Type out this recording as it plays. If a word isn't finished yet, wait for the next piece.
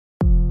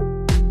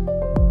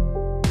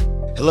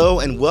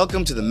Hello and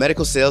welcome to the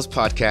Medical Sales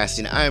Podcast,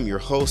 and I am your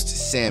host,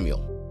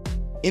 Samuel.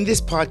 In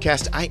this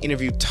podcast, I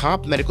interview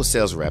top medical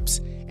sales reps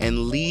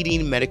and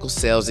leading medical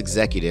sales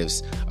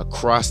executives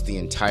across the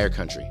entire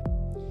country.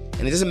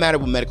 And it doesn't matter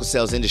what medical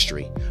sales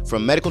industry,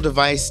 from medical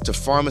device to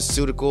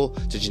pharmaceutical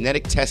to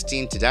genetic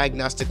testing to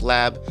diagnostic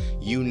lab,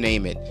 you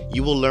name it.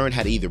 You will learn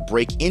how to either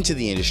break into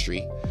the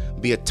industry,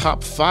 be a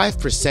top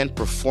 5%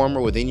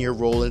 performer within your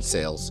role in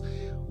sales,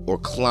 or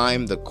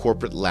climb the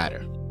corporate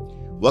ladder.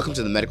 Welcome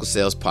to the Medical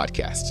Sales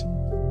Podcast.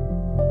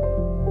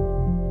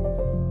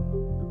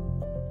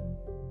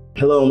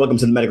 Hello and welcome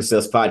to the Medical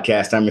Sales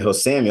Podcast. I'm your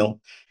host,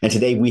 Samuel, and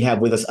today we have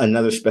with us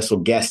another special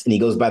guest, and he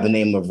goes by the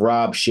name of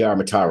Rob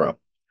Ciaramirato.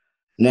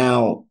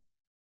 Now,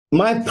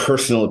 my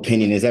personal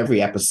opinion is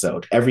every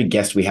episode, every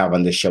guest we have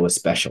on this show is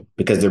special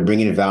because they're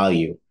bringing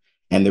value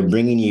and they're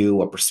bringing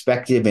you a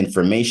perspective,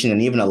 information,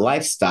 and even a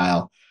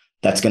lifestyle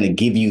that's going to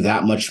give you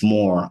that much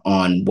more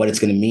on what it's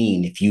going to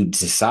mean if you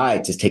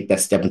decide to take that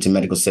step into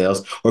medical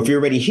sales, or if you're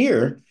already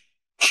here,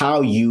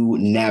 how you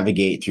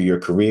navigate through your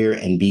career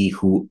and be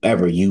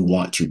whoever you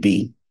want to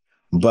be.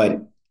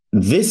 But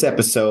this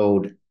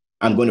episode,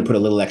 I'm going to put a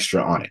little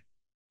extra on it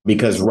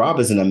because Rob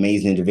is an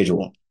amazing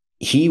individual.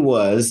 He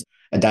was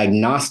a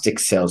diagnostic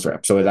sales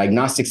rep, so a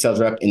diagnostic sales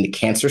rep in the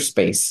cancer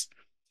space.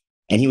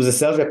 And he was a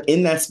sales rep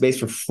in that space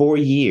for 4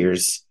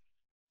 years,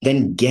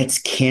 then gets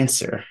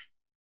cancer,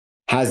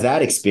 has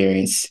that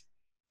experience,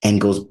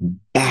 and goes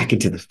back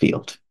into the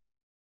field.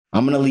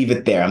 I'm going to leave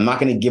it there. I'm not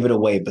going to give it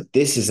away, but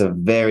this is a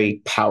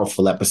very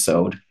powerful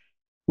episode.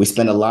 We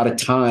spend a lot of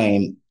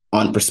time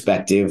on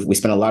perspective. We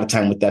spend a lot of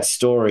time with that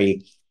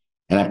story.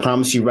 And I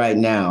promise you right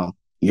now,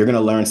 you're going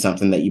to learn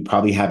something that you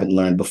probably haven't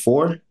learned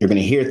before. You're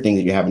going to hear things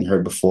that you haven't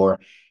heard before,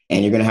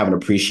 and you're going to have an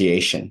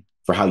appreciation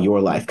for how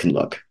your life can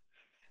look.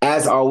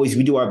 As always,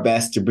 we do our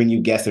best to bring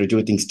you guests that are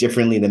doing things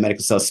differently in the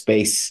medical sales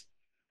space.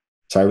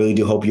 So I really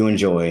do hope you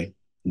enjoy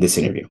this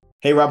interview.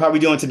 Hey, Rob, how are we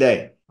doing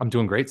today? I'm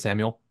doing great,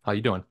 Samuel. How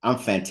you doing? I'm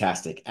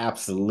fantastic.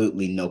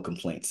 Absolutely no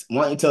complaints.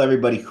 Why don't you tell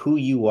everybody who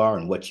you are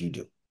and what you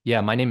do?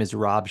 Yeah, my name is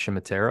Rob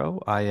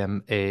Ciaramirato. I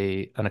am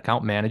an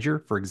account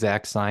manager for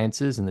Exact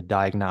Sciences in the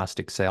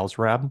diagnostic sales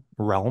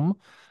realm.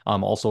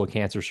 I'm also a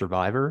cancer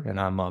survivor, and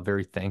I'm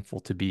very thankful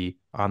to be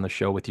on the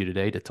show with you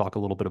today to talk a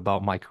little bit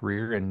about my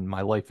career and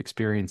my life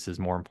experiences,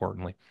 more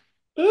importantly.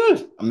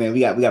 I mean, we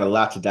got a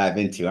lot to dive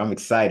into. I'm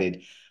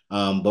excited,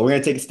 but we're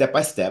going to take it step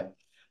by step.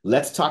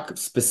 Let's talk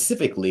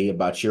specifically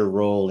about your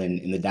role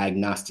in the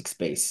diagnostic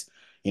space.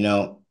 You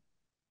know,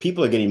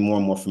 people are getting more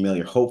and more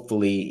familiar.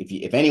 Hopefully,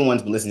 if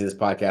anyone's been listening to this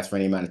podcast for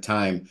any amount of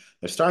time,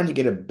 they're starting to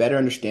get a better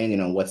understanding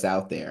on what's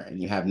out there.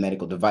 And you have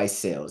medical device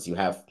sales, you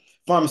have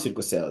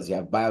pharmaceutical sales, you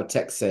have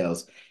biotech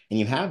sales, and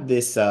you have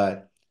this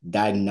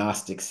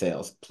diagnostic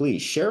sales.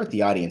 Please share with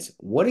the audience,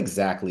 what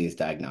exactly is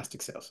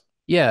diagnostic sales?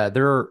 Yeah,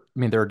 there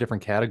are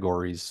different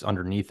categories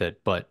underneath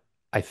it, but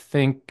I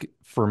think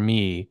for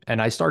me,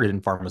 and I started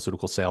in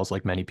pharmaceutical sales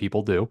like many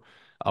people do,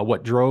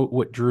 what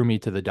drew me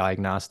to the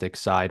diagnostic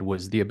side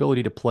was the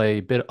ability to play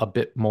a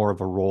bit more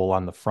of a role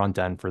on the front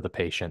end for the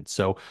patient.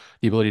 So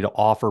the ability to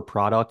offer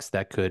products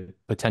that could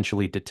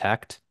potentially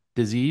detect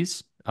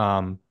disease,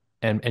 and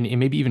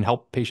maybe even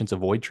help patients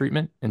avoid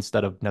treatment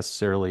instead of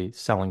necessarily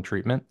selling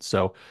treatment.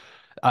 So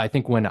I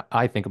think when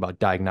I think about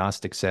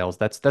diagnostic sales,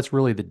 that's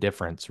really the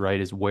difference,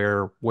 right? Is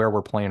where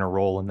we're playing a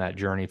role in that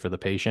journey for the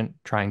patient,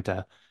 trying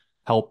to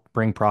help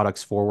bring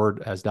products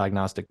forward as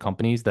diagnostic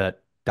companies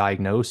that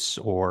diagnose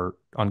or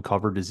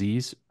uncover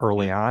disease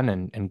early on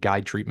and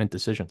guide treatment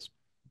decisions.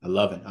 I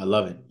love it. I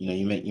love it.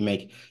 You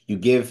know, you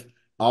give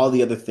all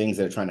the other things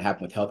that are trying to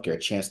happen with healthcare a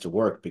chance to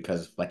work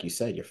because, like you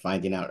said, you're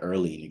finding out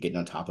early and you're getting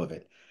on top of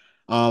it.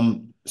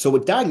 So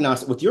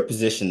with your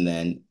position,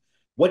 then,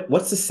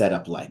 what's the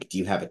setup like? Do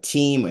you have a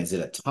team? Is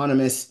it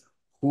autonomous?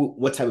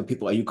 What type of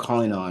people are you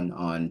calling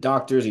on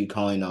doctors? Are you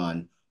calling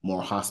on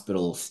more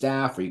hospital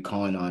staff? Are you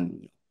calling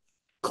on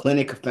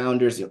clinic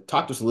founders?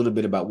 Talk to us a little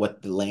bit about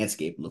what the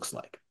landscape looks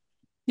like.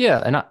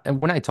 Yeah,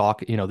 and when I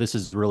talk, this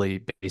is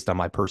really based on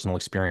my personal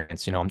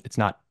experience. It's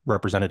not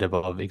representative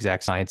of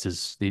Exact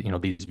Sciences.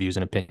 These views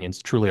and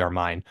opinions truly are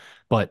mine.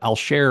 But I'll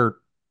share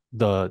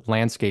the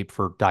landscape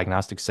for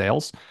diagnostic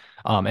sales,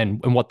 and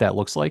what that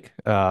looks like,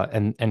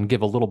 and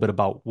give a little bit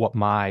about what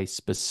my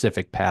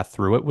specific path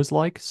through it was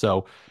like.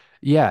 So,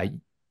 yeah,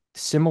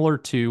 similar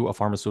to a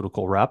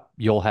pharmaceutical rep,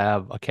 you'll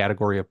have a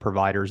category of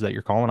providers that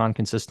you're calling on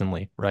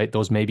consistently, right?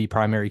 Those may be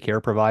primary care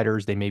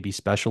providers, they may be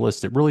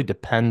specialists. It really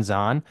depends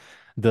on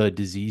the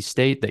disease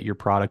state that your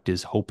product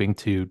is hoping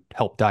to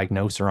help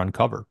diagnose or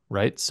uncover,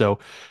 right? So,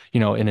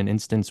 in an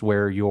instance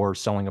where you're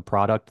selling a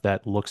product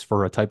that looks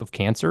for a type of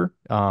cancer,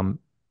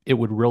 it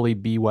would really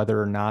be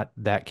whether or not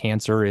that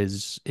cancer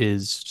is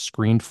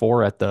screened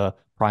for at the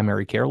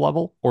primary care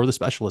level or the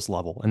specialist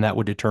level, and that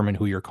would determine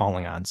who you're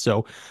calling on.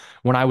 So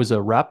when I was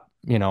a rep,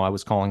 I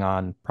was calling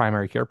on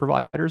primary care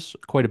providers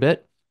quite a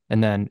bit.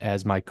 And then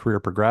as my career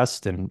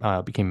progressed and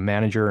became a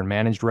manager and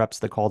managed reps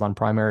that called on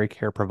primary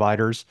care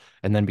providers,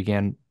 and then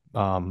began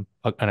an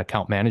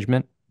account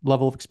management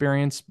level of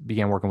experience,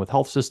 began working with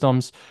health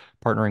systems,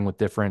 partnering with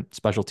different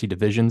specialty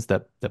divisions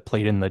that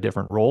played in the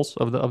different roles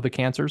of the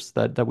cancers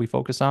that we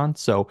focus on.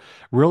 So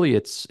really,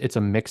 it's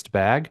a mixed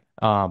bag.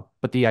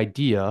 But the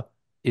idea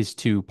is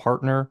to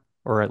partner,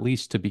 or at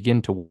least to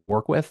begin to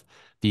work with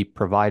the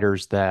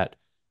providers that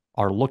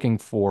are looking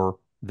for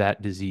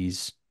that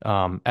disease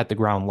at the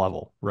ground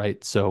level,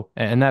 right? So,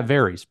 and that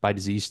varies by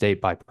disease state,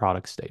 by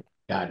product state.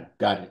 Got it.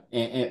 Got it.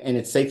 And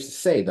it's safe to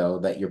say, though,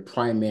 that your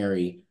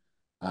primary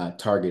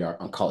target are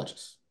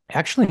oncologists.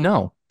 Actually,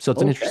 no. So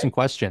it's an interesting Okay.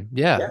 question.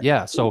 Yeah, Yeah.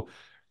 yeah. So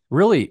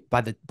really,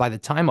 by the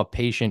time a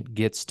patient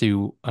gets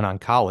to an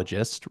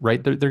oncologist,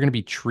 right, they're going to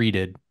be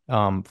treated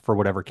for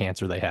whatever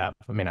cancer they have.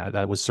 I mean,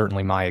 that was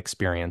certainly my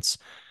experience.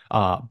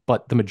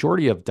 But the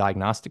majority of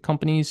diagnostic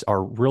companies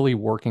are really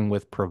working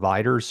with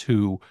providers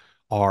who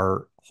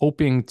are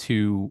hoping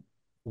to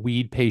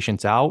weed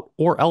patients out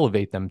or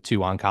elevate them to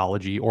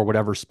oncology or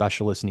whatever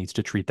specialist needs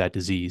to treat that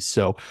disease.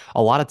 So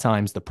a lot of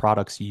times the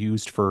products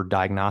used for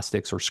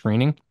diagnostics or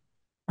screening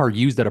are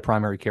used at a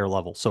primary care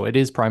level. So it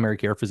is primary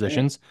care Man.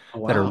 physicians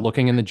Oh, that are wow.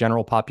 looking in the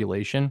general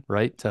population,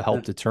 right, to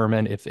help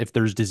determine if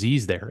there's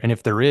disease there. And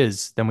if there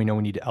is, then we know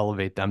we need to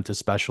elevate them to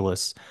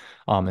specialists,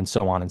 and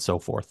so on and so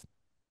forth.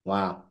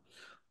 Wow.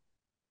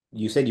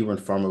 You said you were in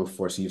pharma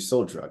before, so you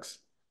sold drugs.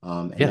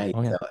 And Yeah. now you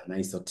Oh,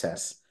 yeah. sell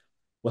tests.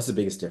 What's the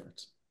biggest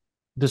difference?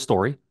 The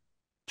story.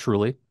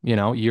 Truly.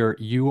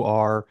 You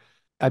are,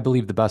 I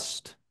believe the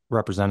best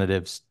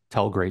representatives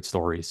tell great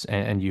stories,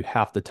 and you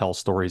have to tell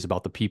stories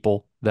about the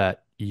people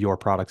that your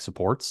product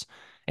supports.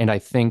 And I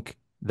think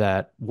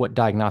that what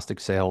diagnostic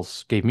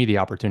sales gave me the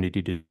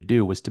opportunity to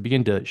do was to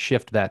begin to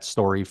shift that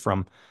story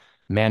from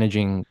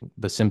managing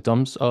the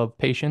symptoms of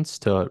patients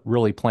to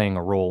really playing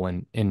a role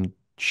in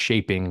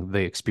shaping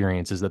the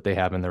experiences that they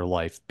have in their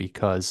life,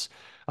 because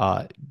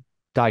uh,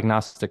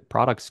 diagnostic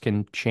products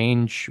can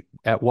change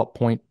at what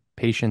point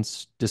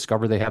patients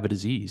discover they have a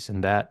disease,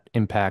 and that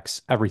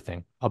impacts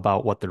everything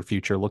about what their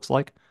future looks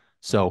like.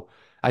 So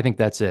I think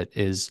that's it,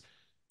 is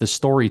the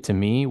story to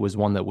me was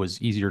one that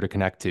was easier to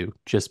connect to,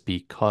 just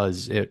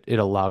because it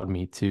allowed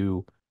me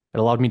to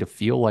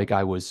feel like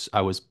I was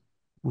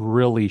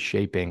really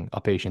shaping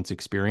a patient's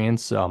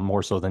experience,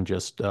 more so than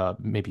just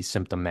maybe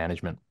symptom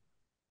management.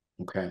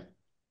 Okay.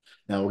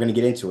 Now we're going to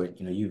get into it.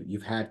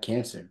 You've had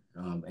cancer,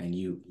 and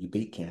you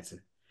beat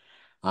cancer.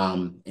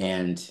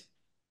 And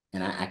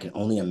I can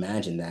only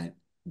imagine that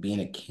being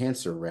a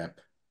cancer rep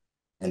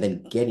and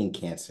then getting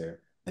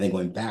cancer and then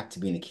going back to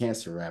being a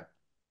cancer rep,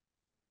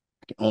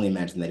 I can only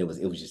imagine that it was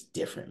just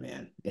different,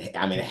 man.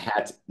 I mean, it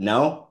had to,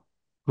 no?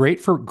 Great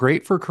for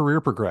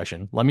career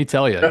progression. Let me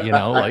tell you,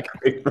 like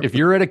if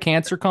you're at a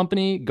cancer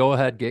company, go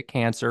ahead, get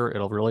cancer.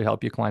 It'll really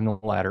help you climb the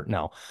ladder.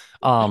 No.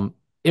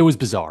 It was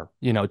bizarre,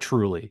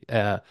 truly.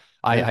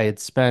 I had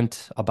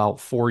spent about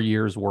 4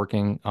 years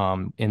working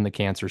in the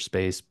cancer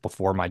space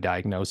before my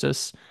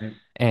diagnosis.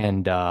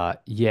 And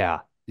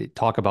yeah,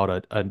 talk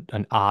about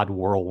an odd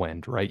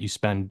whirlwind, right? You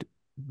spend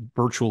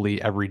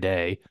virtually every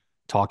day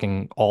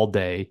talking all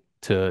day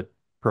to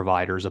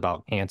providers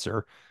about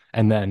cancer,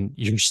 and then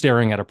you're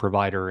staring at a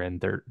provider and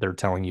they're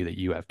telling you that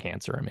you have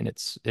cancer. I mean,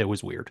 it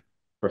was weird.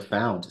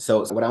 Profound.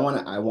 So what I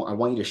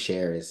want you to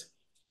share is,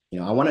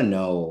 I want to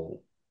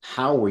know,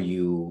 how were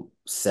you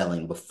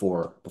selling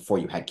before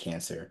you had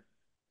cancer?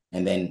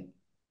 And then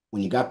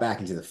when you got back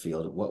into the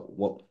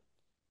field,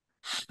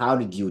 how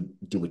did you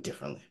do it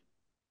differently?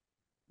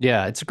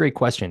 Yeah, it's a great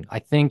question. I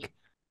think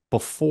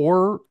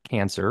before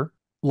cancer,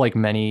 like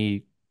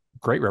many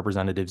great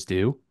representatives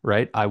do,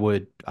 right? I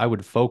would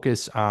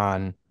focus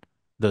on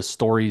the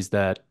stories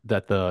that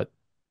the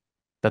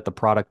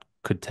product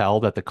could tell,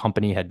 that the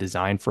company had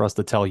designed for us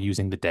to tell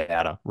using the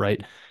data,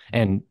 right?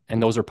 And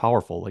those are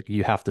powerful. Like,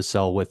 you have to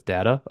sell with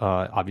data,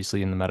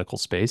 obviously in the medical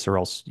space, or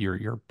else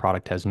your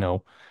product has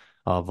no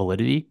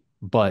validity.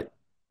 Right. But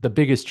the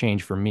biggest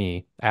change for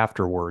me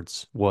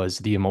afterwards was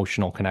the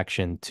emotional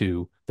connection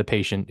to the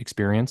patient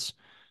experience.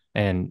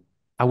 And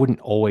I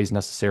wouldn't always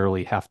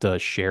necessarily have to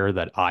share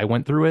that I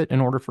went through it in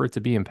order for it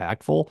to be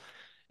impactful.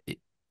 It-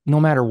 no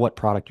matter what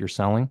product you're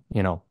selling,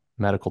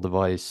 medical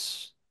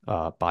device,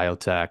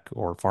 biotech,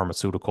 or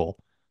pharmaceutical,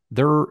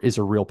 there is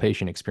a real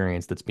patient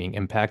experience that's being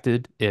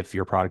impacted if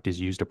your product is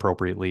used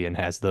appropriately and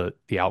has the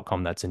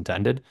outcome that's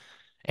intended.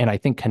 And I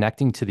think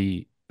connecting to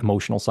the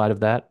emotional side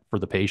of that for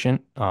the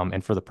patient,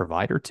 and for the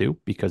provider too,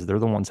 because they're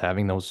the ones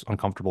having those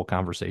uncomfortable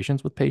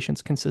conversations with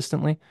patients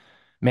consistently,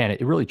 man,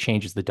 it really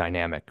changes the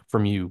dynamic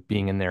from you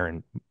being in there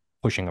and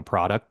pushing a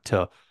product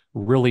to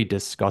really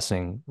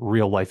discussing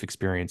real life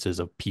experiences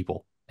of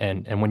people.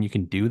 And when you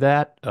can do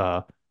that,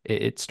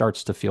 it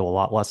starts to feel a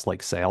lot less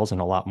like sales and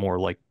a lot more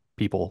like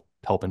people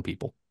helping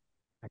people.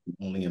 I can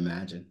only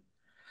imagine.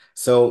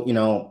 So,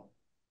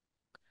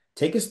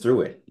 take us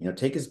through it.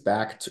 Take us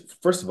back to,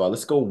 first of all,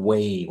 let's go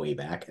way, way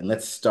back, and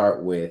let's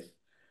start with,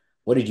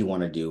 what did you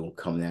want to do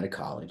coming out of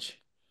college?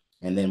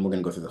 And then we're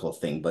gonna go through the whole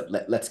thing, but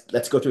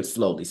let's go through it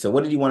slowly. So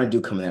what did you want to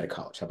do coming out of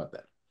college? How about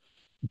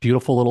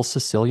Beautiful little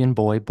Sicilian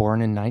boy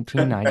born in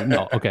 1990.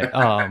 No, okay.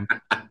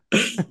 that?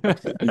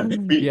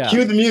 Yeah.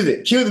 Cue the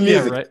music. Cue the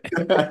Yeah, music.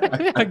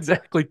 right.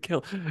 Exactly.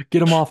 Get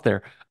them off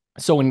there.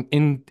 So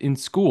in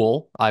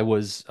school, I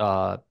was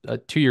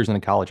 2 years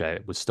into college. I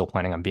was still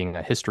planning on being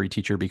a history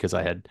teacher because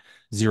I had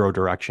zero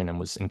direction and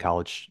was in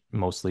college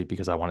mostly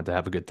because I wanted to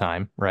have a good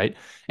time, right?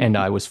 And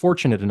I was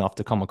fortunate enough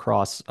to come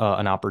across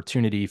an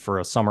opportunity for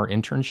a summer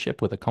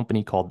internship with a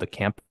company called the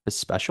Campus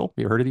Special.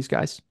 You heard of these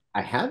guys?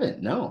 I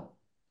haven't. No,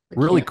 the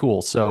Really camp.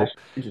 cool. So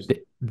Interesting.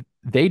 th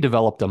they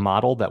developed a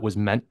model that was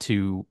meant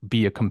to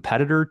be a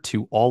competitor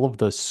to all of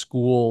the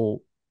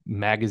school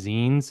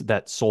magazines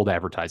that sold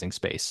advertising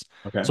space.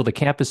 Okay. So the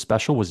Campus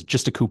Special was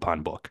just a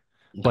coupon book,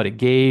 but Okay. it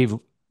gave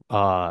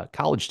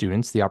college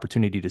students the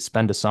opportunity to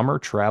spend a summer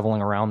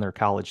traveling around their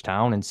college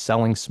town and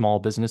selling small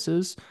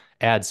businesses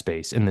ad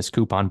space in this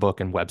coupon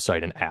book and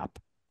website and app.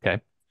 Okay.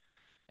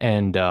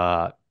 And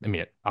I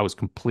mean, I was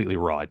completely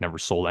raw. I'd never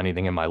sold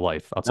anything in my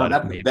life No, outside of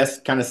that's the maybe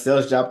best kind of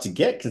sales job to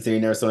get,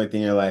 considering you never saw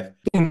anything in your life.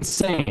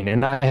 insane,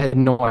 and I had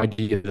no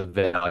idea the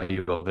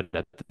value of it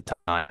at the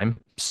time.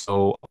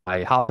 So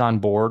I hopped on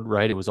board,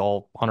 right? It was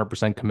all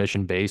 100%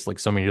 commission based, like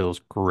so many of those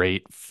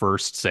great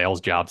first sales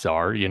jobs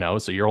are,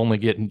 So you're only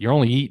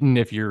eating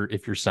if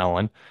you're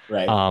selling,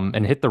 Right.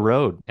 and hit the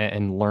road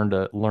and learned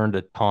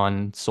a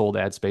ton. Sold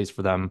ad space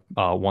for them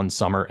one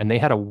summer, and they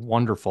had a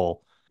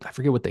wonderful. I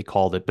forget what they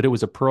called it, but it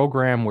was a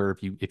program where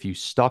if you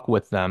stuck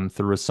with them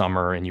through a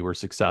summer and you were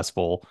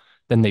successful,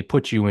 then they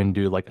put you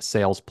into like a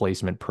sales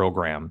placement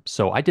program.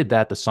 So I did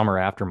that the summer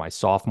after my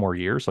sophomore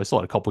year. So I still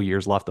had a couple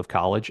years left of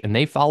college, and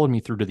they followed me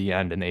through to the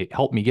end and they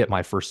helped me get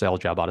my first sales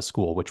job out of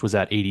school, which was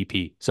at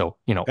ADP. So,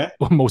 Okay.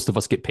 most of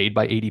us get paid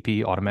by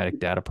ADP, automatic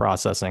data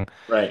processing.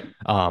 Right.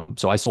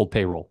 So I sold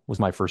payroll was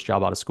my first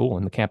job out of school,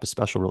 and the Campus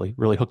Special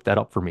really hooked that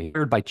up for me.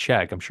 Hired by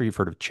Chegg. I'm sure you've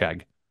heard of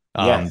Chegg.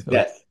 Yes. Like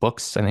Yes.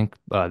 books, I think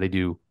they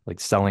do like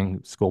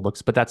selling school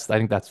books, but I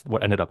think that's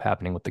what ended up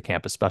happening with the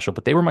Campus Special.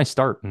 But they were my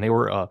start, and they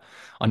were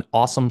an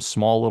awesome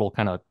small little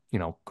kind of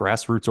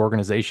grassroots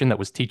organization that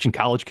was teaching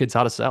college kids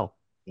how to sell.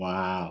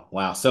 Wow.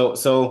 Wow.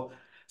 So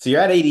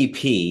you're at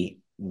ADP.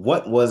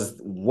 What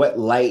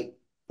light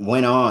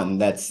went on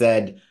that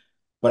said,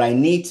 but I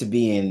need to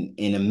be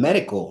in a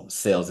medical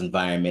sales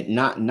environment,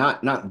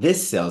 not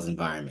this sales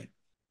environment.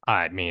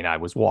 I mean, I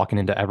was walking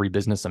into every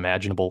business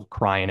imaginable,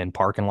 crying in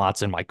parking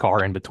lots in my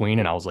car in between,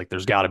 and I was like,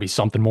 "There's got to be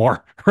something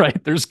more,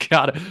 right? There's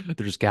got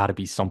to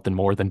be something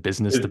more than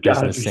business to There's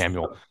gotta business, be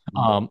Samuel."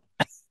 something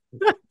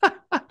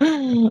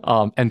more.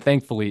 Um, and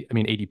thankfully, I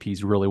mean, ADP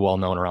is really well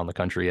known around the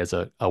country as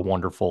a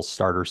wonderful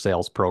starter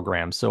sales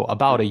program. So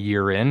about a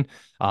year in,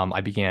 I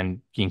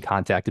began being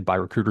contacted by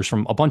recruiters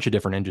from a bunch of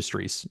different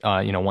industries.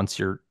 Once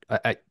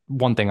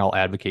one thing I'll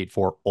advocate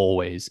for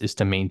always is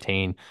to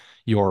maintain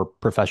your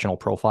professional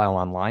profile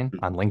online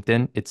on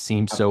LinkedIn. It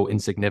seems so Absolutely.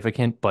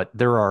 insignificant, but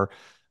there are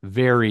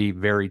very,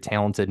 very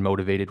talented,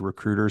 motivated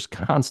recruiters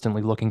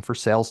constantly looking for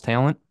sales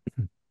talent.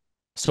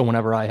 So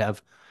whenever I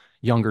have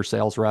younger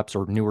sales reps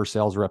or newer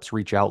sales reps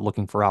reach out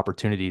looking for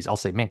opportunities, I'll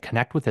say, man,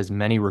 connect with as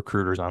many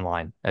recruiters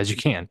online as you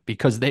can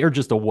because they are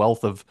just a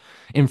wealth of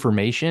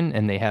information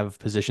and they have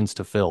positions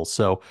to fill.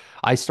 So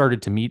I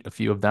started to meet a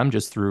few of them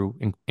just through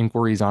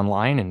inquiries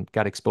online and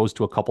got exposed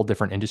to a couple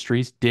different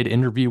industries, did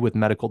interview with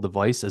medical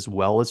device as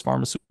well as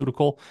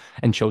pharmaceutical,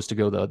 and chose to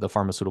go the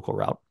pharmaceutical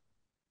route.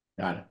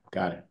 Got it.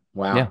 Got it.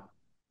 Yeah. Wow.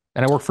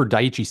 And I work for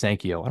Daiichi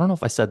Sankyo. I don't know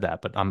if I said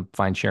that, but I'm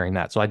fine sharing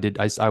that. So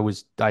I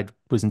was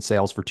in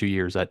sales for 2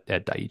 years at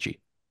Daiichi.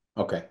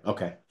 Okay.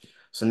 Okay.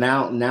 So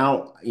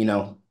now,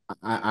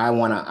 I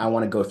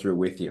wanna go through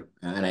with you.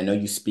 And I know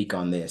you speak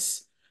on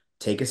this.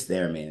 Take us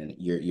there, man.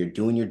 You're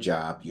doing your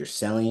job. You're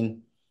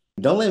selling.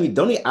 I don't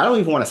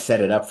even want to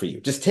set it up for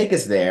you. Just take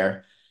us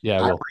there. Yeah,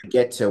 I How will. did it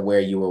get to where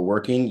you were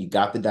working? You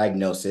got the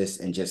diagnosis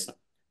and just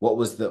what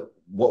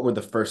were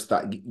the first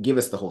thought? Give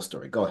us the whole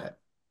story. Go ahead.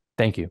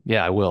 Thank you.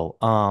 Yeah, I will.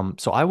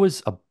 So I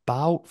was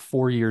about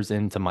 4 years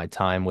into my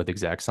time with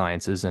Exact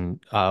Sciences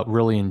and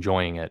really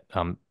enjoying it.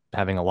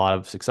 Having a lot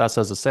of success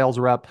as a sales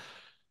rep.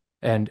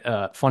 And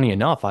funny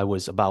enough, I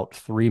was about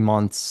 3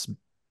 months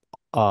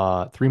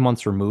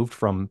removed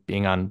from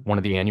being on one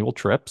of the annual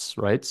trips,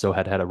 right? So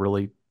had a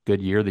really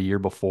good year the year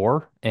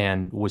before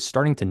and was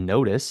starting to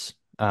notice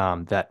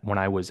that when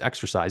I was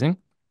exercising,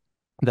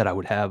 that I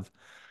would have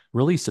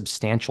really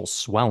substantial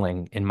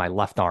swelling in my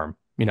left arm,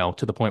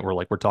 to the point where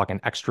like we're talking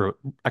extra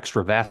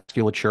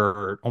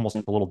vasculature, almost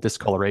a little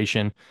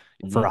discoloration.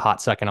 For a Mhm. hot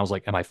second, I was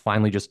like, am I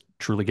finally just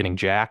truly getting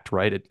jacked,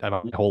 right?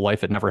 My whole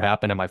life it never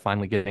happened. Am I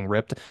finally getting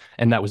ripped?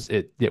 And that was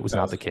it. It was That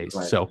not was the case.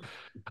 right. So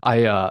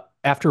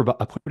after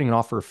putting it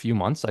off for a few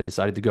months, I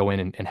decided to go in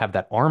and have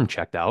that arm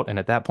checked out. And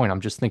at that point,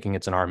 I'm just thinking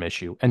it's an arm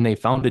issue. And they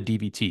found a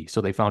DVT. So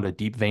they found a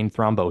deep vein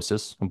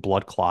thrombosis, a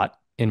blood clot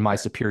in my Right.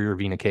 superior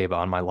vena cava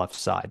on my left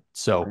side.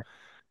 So Right.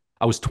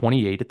 I was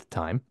 28 at the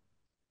time.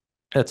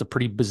 That's a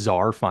pretty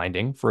bizarre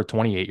finding for a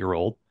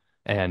 28-year-old.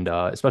 And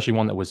especially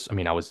one that was, I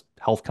mean, I was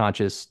health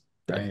conscious,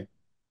 Right.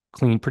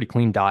 pretty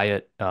clean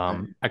diet,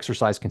 Right.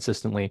 exercise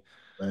consistently.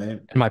 Right.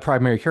 And my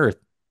primary care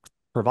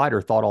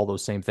provider thought all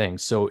those same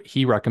things. So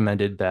he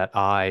recommended that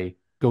I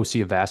go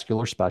see a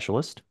vascular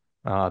specialist.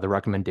 The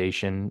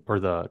recommendation or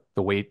the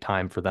wait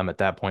time for them at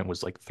that point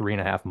was like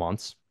 3.5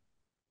 months.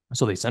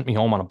 So they sent me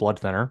home on a blood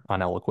thinner on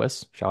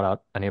Eliquis. Shout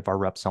out any of our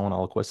reps selling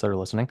Eliquis that are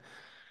listening.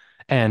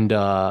 And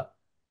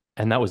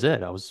and that was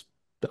it. I was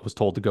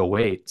told to go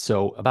wait.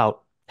 So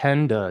about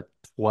 10 to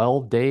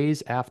 12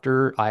 days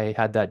after I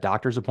had that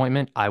doctor's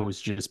appointment, I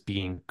was just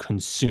being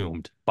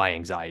consumed by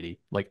anxiety.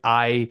 Like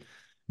I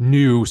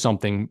knew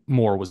something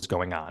more was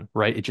going on,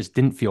 right? It just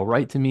didn't feel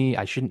right to me.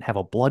 I shouldn't have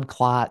a blood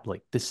clot.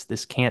 Like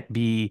this can't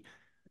be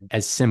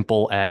as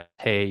simple as,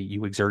 hey,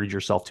 you exerted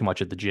yourself too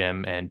much at the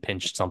gym and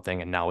pinched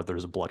something and now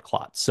there's a blood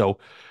clot. So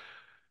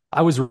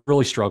I was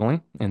really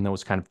struggling in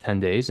those kind of 10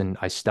 days and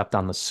I stepped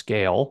on the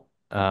scale.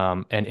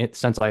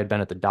 Since I had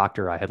been at the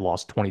doctor, I had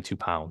lost 22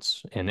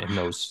 pounds in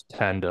those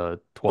 10 to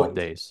 12 What,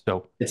 days.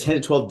 So the 10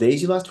 to 12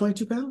 days you lost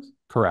 22 pounds?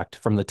 correct.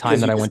 From the time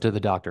Because that you I just went to the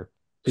doctor,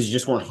 because you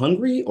just weren't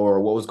hungry or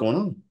what was going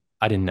on?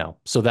 I didn't know.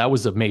 So that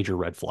was a major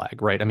red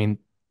flag, right? I mean,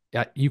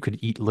 you could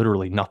eat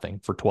literally nothing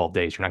for 12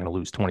 days. You're not going to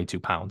lose 22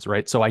 pounds,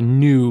 right? So I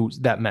knew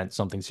that meant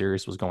something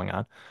serious was going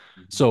on.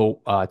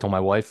 So I told my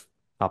wife,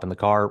 hop in the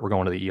car, we're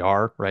going to the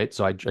ER, right?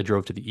 So I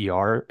drove to the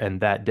ER, and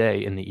that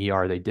day in the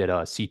ER, they did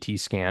a CT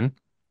scan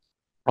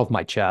of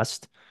my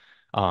chest,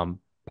 um,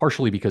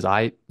 partially because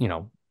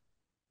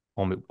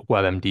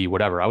WebMD,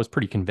 whatever, I was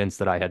pretty convinced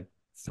that I had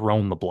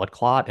thrown the blood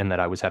clot and that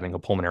I was having a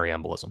pulmonary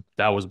embolism.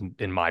 That was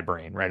in my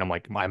brain, right? I'm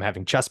like, I'm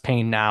having chest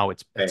pain now.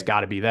 It's Right,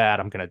 got to be that.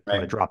 I'm gonna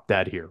right. drop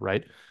dead here,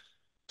 right?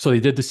 So they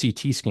did the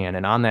CT scan,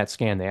 and on that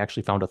scan, they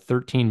actually found a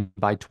 13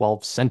 by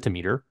 12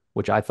 centimeter,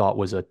 which I thought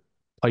was a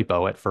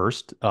typo at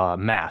first,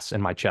 mass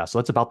in my chest. So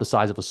that's about the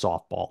size of a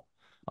softball.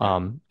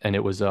 Okay. And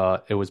it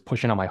was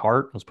pushing on my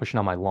heart, it was pushing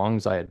on my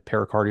lungs. I had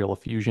pericardial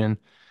effusion.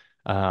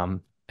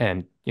 And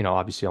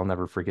obviously I'll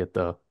never forget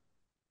the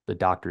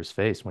doctor's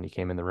face when he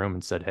came in the room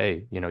and said,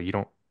 "Hey, you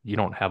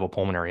don't have a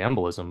pulmonary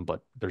embolism,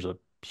 but there's a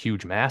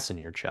huge mass in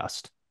your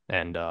chest."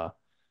 And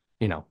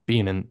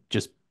being in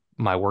just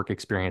my work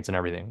experience and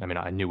everything, I mean,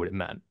 I knew what it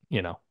meant.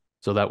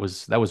 So that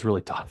was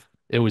really tough.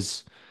 It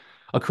was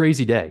a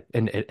crazy day,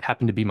 and it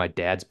happened to be my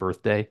dad's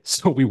birthday.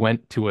 So we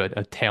went to an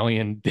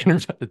Italian dinner,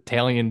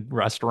 Italian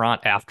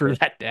restaurant after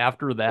that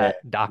Yeah,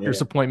 doctor's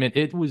yeah. appointment.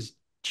 It was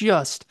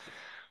just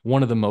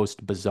one of the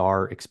most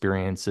bizarre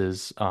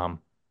experiences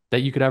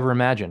that you could ever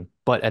imagine.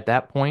 But at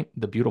that point,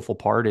 the beautiful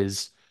part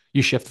is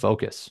you shift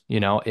focus.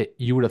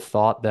 You would have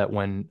thought that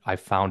when I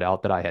found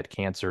out that I had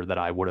cancer, that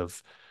I would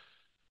have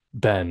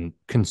been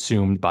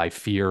consumed by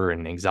fear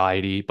and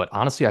anxiety. But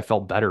honestly, I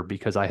felt better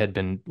because I had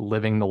been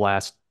living the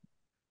last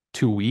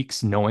 2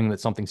 weeks knowing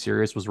that something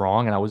serious was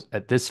wrong.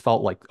 And this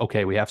felt like,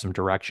 okay, we have some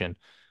direction.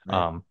 Right.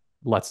 Um,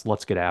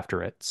 let's get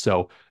after it.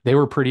 So they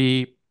were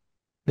pretty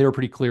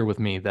clear with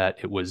me that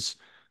it was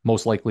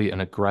most likely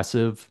an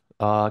aggressive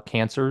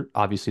cancer.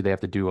 Obviously, they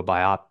have to do a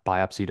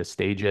biopsy to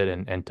stage it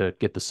and to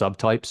get the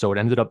subtype. So it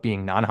ended up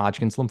being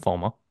non-Hodgkin's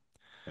lymphoma.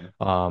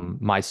 Okay.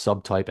 My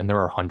subtype, and there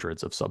are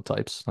hundreds of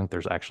subtypes. I think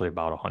there's actually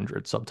about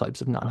 100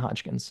 subtypes of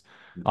non-Hodgkin's.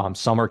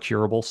 Some are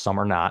curable, some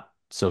are not.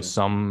 So Yeah.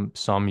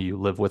 some you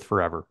live with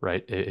forever,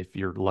 right? If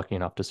you're lucky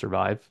enough to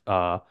survive.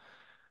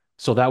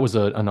 So that was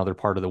another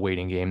part of the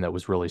waiting game that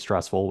was really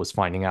stressful, was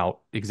finding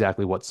out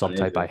exactly what What is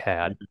subtype I it?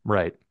 had.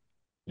 Right.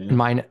 Yeah.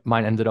 And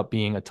mine ended up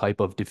being a type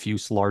of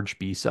diffuse large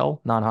B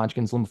cell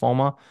non-Hodgkin's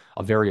lymphoma,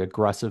 a very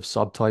aggressive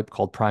subtype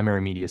called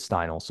primary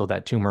mediastinal. So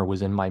that tumor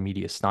was in my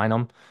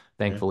mediastinum. Yeah.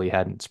 Thankfully,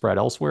 hadn't spread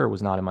elsewhere. It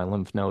was not in my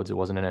lymph nodes. It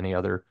wasn't in any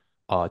other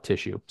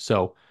tissue.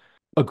 So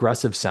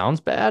aggressive sounds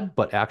bad,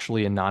 but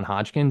actually in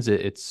non-Hodgkin's,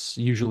 it's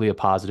usually a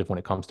positive when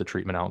it comes to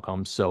treatment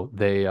outcomes. So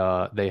they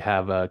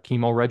have a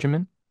chemo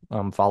regimen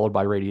followed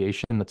by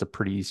radiation. That's a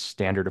pretty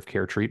standard of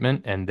care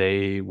treatment, and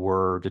they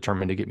were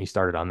determined to get me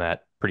started on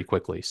that pretty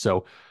quickly.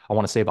 So I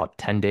want to say about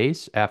 10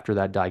 days after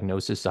that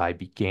diagnosis, I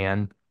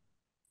began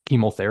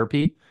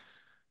chemotherapy,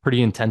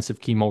 pretty intensive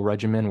chemo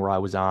regimen where I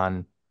was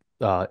on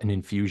an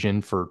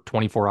infusion for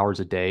 24 hours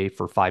a day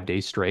for 5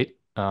 days straight.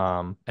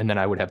 And then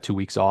I would have 2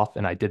 weeks off,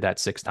 and I did that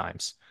 6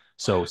 times.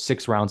 So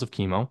 6 rounds of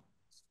chemo.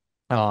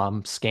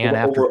 Scan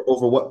after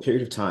Over what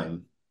period of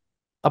time?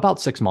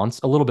 about 6 months,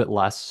 a little bit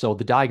less. So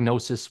the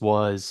diagnosis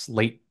was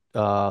late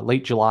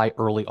July,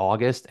 early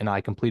August, and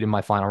I completed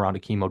my final round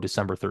of chemo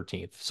December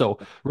 13th. So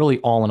really,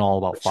 all in all,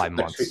 about A, tr- five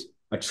a, treat, months.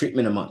 a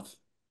treatment a month.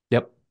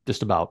 Yep,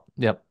 just about.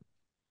 Yep.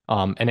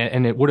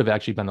 And it would have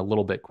actually been a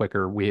little bit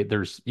quicker.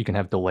 You can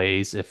have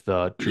delays if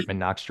the treatment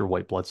knocks your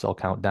white blood cell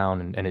count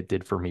down, and it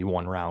did for me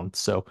one round.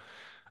 So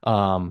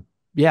um,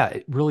 yeah,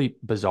 really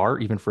bizarre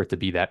even for it to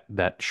be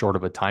that short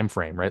of a time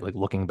frame, right? Like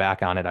looking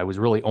back on it, I was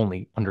really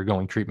only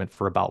undergoing treatment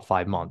for about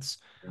 5 months.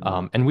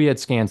 And we had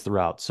scans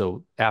throughout.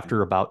 So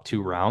after about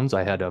 2 rounds,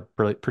 I had a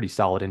pretty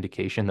solid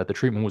indication that the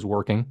treatment was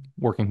working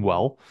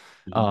well.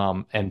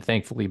 Mhm. And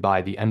thankfully,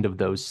 by the end of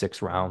those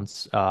 6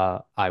 rounds,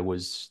 I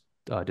was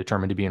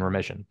determined to be in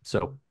remission.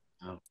 So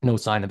Wow. no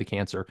sign of the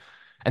cancer.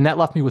 And that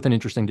left me with an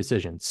interesting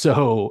decision.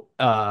 So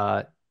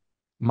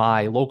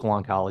my local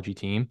oncology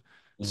team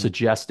Mhm.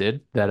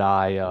 suggested that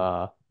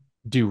I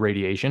do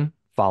radiation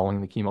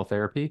following the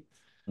chemotherapy.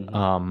 Mhm.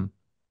 Um,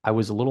 I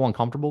was a little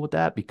uncomfortable with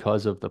that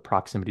because of the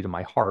proximity to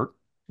my heart.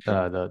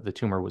 Sure. The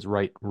tumor was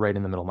right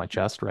in the middle of my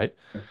chest, right?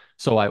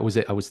 So I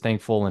was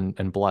thankful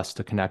and blessed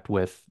to connect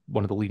with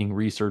one of the leading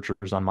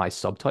researchers on my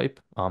subtype.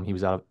 He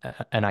was out of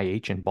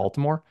NIH in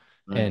Baltimore,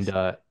 and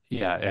Nice.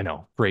 yeah, I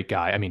know, great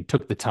guy. I mean,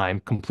 took the time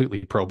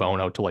completely pro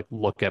bono to like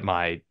look at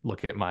my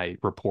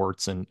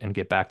reports and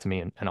get back to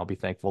me, and I'll be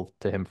thankful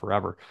to him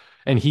forever.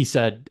 And he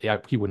said, yeah,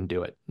 he wouldn't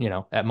do it.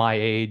 At my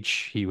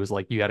age, he was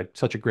like, you had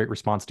such a great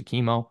response to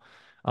chemo,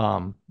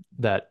 um,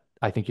 that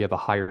I think you have a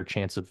higher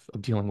chance of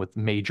dealing with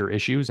major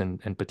issues and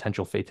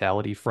potential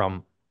fatality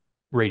from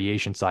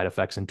radiation side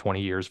effects in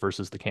 20 years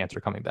versus the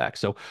cancer coming back.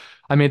 So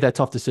I made that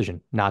tough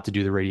decision not to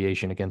do the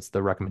radiation against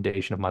the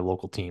recommendation of my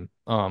local team.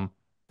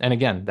 And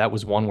again, that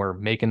was one where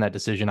making that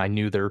decision, I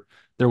knew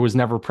there was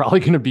never probably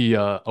going to be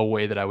a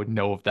way that I would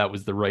know if that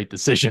was the right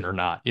decision or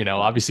not.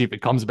 Obviously, if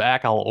it comes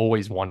back, I'll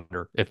always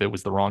wonder if it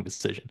was the wrong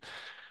decision.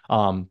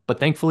 But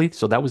thankfully,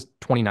 so that was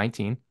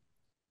 2019.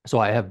 So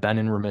I have been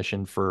in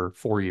remission for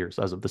 4 years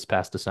as of this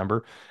past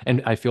December,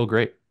 and I feel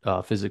great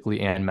physically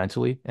and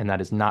mentally. And that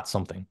is not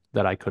something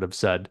that I could have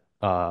said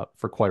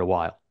for quite a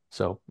while.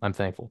 So I'm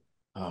thankful.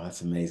 Oh,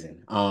 that's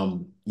amazing.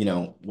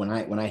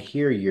 When I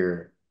hear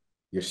your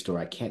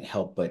story, I can't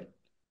help but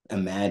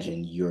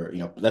imagine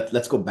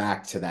let's go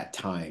back to that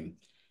time.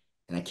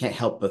 And I can't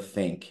help but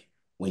think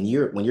when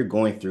you're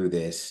going through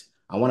this,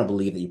 I want to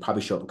believe that you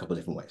probably show up a couple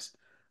different ways.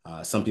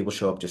 Some people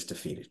show up just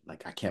defeated,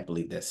 like I can't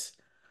believe this.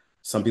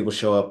 Some people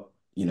show up,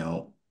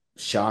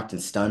 shocked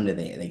and stunned and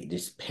they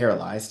just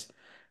paralyzed.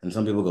 And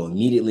some people go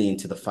immediately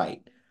into the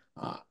fight.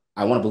 Uh,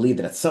 I want to believe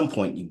that at some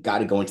point you got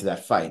to go into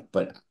that fight,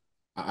 but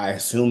I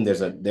assume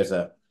there's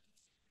a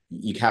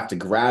you have to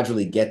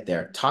gradually get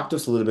there. Talk to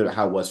us a little bit about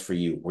how it was for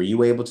you. Were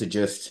you able to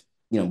just,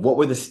 what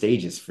were the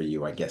stages for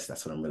you? I guess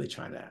that's what I'm really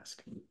trying to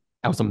ask.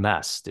 That was a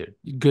mess, dude.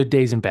 Good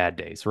days and bad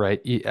days, right?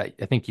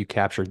 I think you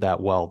captured that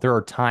well. There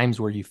are times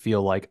where you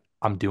feel like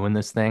I'm doing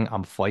this thing,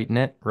 I'm fighting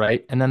it,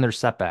 right? And then there's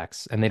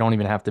setbacks, and they don't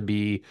even have to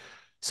be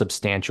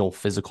substantial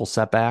physical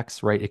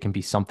setbacks, right? It can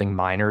be something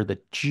minor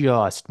that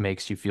just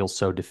makes you feel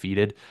so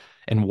defeated.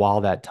 And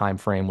while that time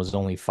frame was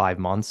only 5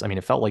 months, I mean,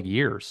 it felt like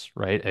years,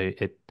 right?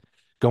 It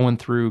going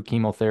through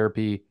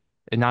chemotherapy,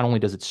 it not only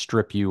does it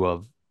strip you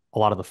of a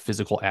lot of the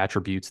physical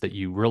attributes that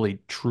you really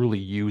truly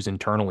use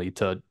internally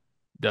to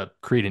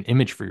create an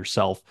image for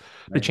yourself.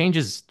 But it Right.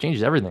 changes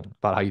everything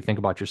about how you think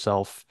about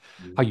yourself,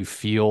 how Mhm. you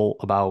feel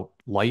about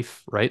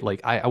life, right?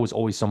 Like I was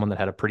always someone that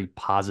had a pretty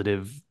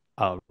positive,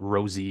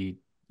 rosy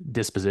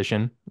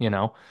disposition,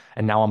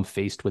 and now I'm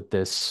faced with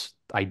this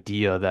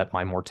idea that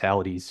my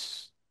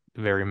mortality's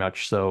very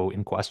much so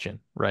in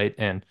question, right?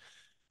 And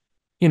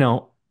you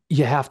know,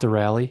 you have to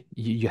rally.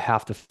 You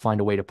have to find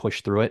a way to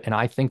push through it. And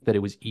I think that it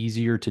was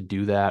easier to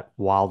do that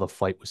while the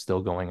fight was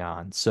still going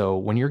on. So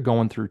when you're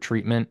going through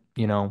treatment,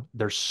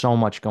 there's so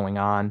much going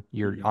on.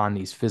 You're Mhm. on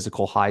these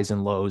physical highs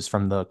and lows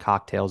from the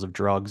cocktails of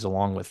drugs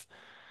along with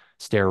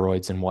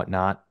steroids and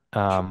whatnot.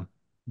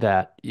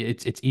 That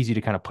it's easy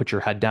to kind of put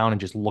your head down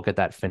and just look at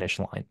that finish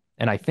line.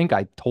 And I think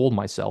I told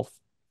myself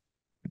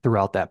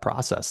throughout that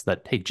process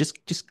that, hey,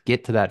 just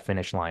get to that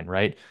finish line,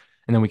 right?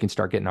 And then we can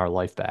start getting our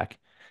life back.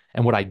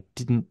 And what I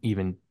didn't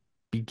even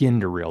begin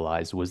to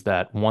realize was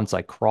that once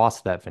I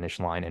crossed that finish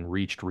line and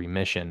reached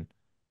remission,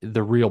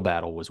 the real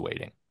battle was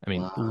waiting. I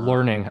mean,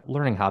 Wow.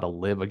 learning how to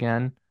live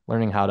again,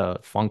 learning how to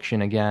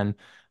function again,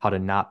 how to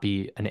not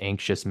be an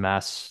anxious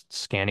mess,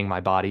 scanning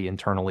my body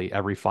internally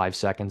every 5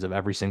 seconds of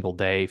every single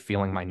day,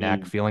 feeling my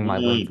neck, Mm, feeling my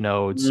lymph mm,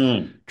 nodes,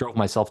 mm. drove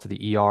myself to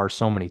the ER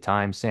so many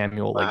times,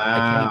 Samuel. Like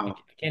Wow.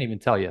 I can't even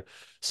tell you.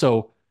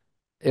 So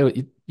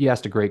you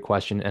asked a great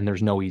question, and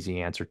there's no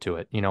easy answer to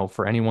it.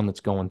 For anyone that's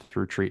going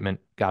through treatment,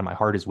 God, my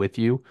heart is with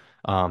you.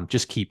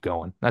 Just keep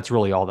going. That's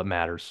really all that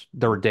matters.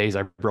 There were days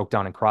I broke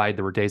down and cried.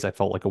 There were days I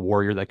felt like a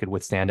warrior that could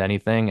withstand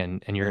anything,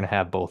 and you're Yeah. gonna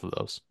have both of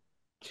those.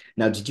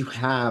 Now, did you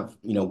have,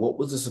 what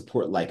was the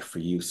support like for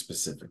you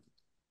specifically?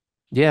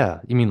 Yeah,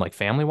 you mean like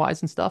family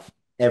wise and stuff?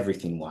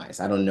 Everything wise.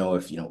 I don't know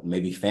if,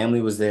 maybe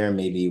family was there,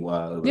 maybe it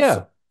was some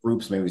Yeah,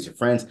 groups, maybe it was your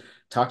friends.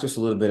 Talk to us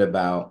a little bit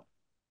about,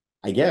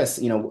 I guess,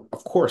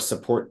 of course,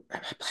 support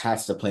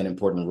has to play an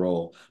important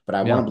role, but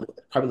I yeah. want to believe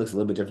it probably looks a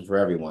little bit different for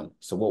everyone.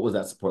 So what was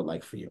that support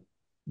like for you?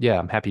 Yeah,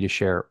 I'm happy to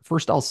share.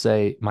 First, I'll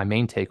say my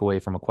main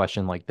takeaway from a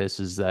question like this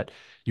is that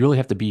you really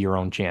have to be your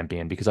own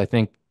champion because I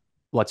think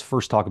let's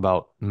first talk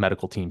about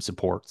medical team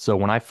support. So,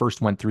 when I first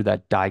went through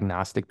that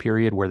diagnostic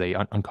period where they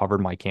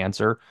uncovered my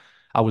cancer,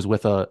 I was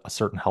with a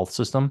certain health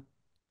system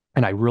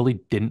and I really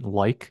didn't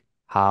like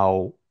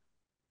how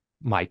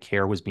my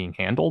care was being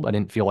handled. I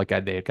didn't feel like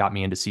they had got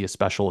me in to see a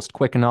specialist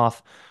quick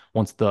enough.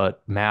 Once the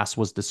mass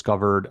was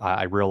discovered,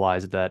 I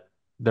realized that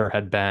there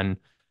had been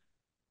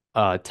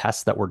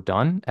tests that were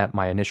done at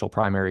my initial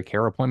primary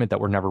care appointment that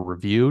were never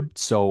reviewed.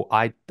 So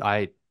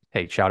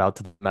hey, shout out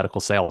to the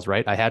medical sales,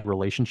 right? I had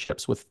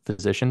relationships with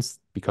physicians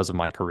because of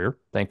my career,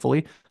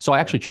 thankfully. So I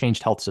actually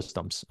changed health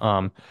systems.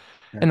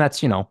 And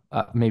that's,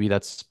 maybe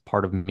that's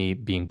part of me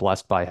being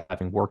blessed by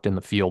having worked in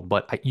the field,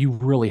 but you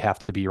really have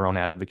to be your own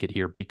advocate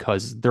here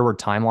because there were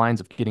timelines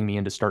of getting me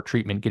in to start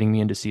treatment, getting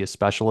me in to see a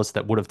specialist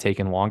that would have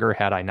taken longer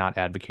had I not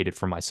advocated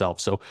for myself.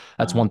 So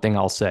that's Uh, one thing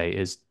I'll say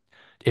is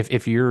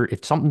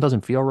if something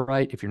doesn't feel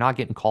right, if you're not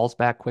getting calls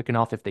back quick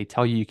enough, if they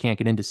tell you you can't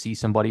get in to see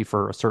somebody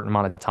for a certain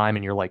amount of time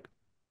and you're like,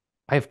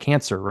 I have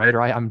cancer, right?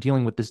 Or I'm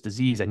dealing with this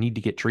disease, I need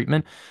to get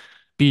treatment,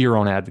 be your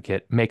own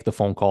advocate, make the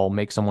phone call,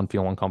 make someone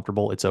feel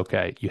uncomfortable. It's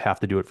okay. You have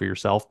to do it for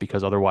yourself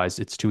because otherwise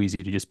it's too easy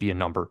to just be a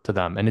number to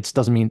them. And it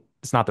doesn't mean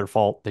it's not their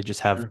fault. They just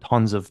have sure.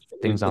 tons of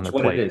things on It's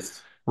their what it plate.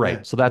 is. Yeah.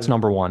 Right. So that's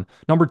number one.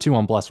 Number two,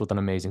 I'm blessed with an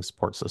amazing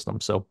support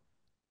system. So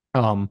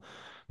um,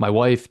 my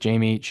wife,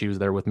 Jamie, she was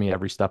there with me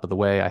every step of the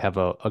way. I have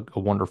a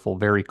wonderful,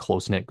 very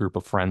close-knit group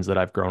of friends that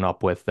I've grown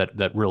up with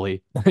that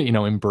really,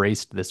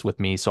 embraced this with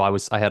me. So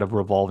I had a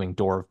revolving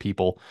door of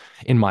people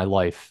in my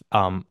life.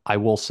 I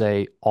will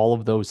say all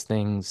of those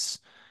things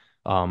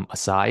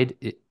aside,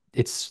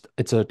 it's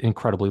an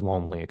incredibly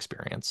lonely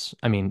experience.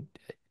 I mean,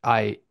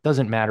 I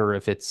doesn't matter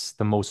if it's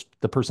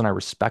the person I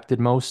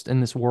respected most in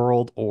this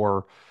world,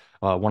 or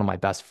one of my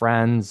best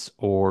friends,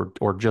 or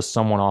just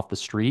someone off the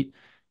street.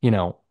 You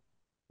know,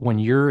 when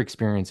you're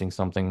experiencing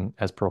something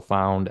as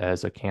profound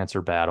as a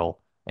cancer battle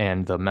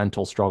and the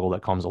mental struggle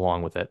that comes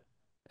along with it,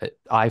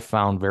 I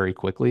found very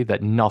quickly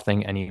that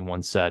nothing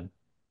anyone said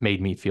made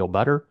me feel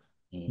better,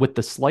 Mm, with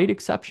the slight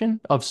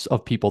exception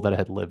of people that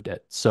had lived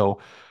it.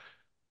 So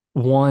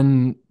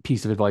one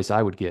piece of advice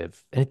I would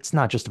give, and it's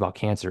not just about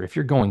cancer, if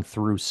you're going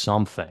through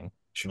something,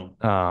 sure.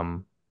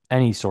 um,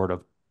 any sort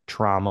of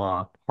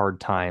trauma, hard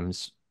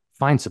times,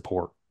 find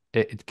support.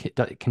 It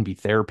can be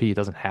therapy. It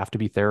doesn't have to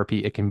be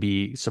therapy. It can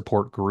be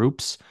support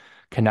groups,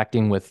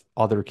 connecting with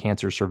other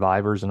cancer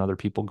survivors and other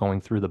people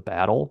going through the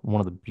battle. One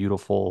of the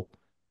beautiful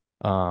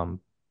um,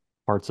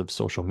 parts of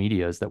social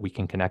media is that we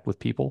can connect with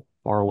people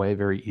far away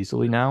very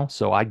easily now.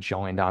 So I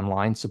joined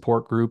online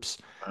support groups.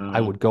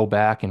 I Um, would go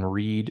back and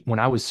read when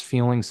I was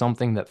feeling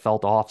something that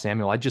felt off,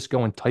 Samuel. I'd just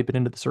go and type it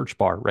into the search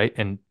bar, right?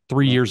 And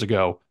 3 years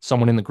ago,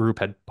 someone in the group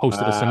had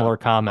posted a similar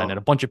comment and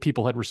a oh, bunch of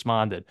people had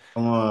responded.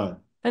 come on.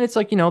 And it's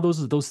like,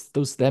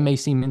 those that may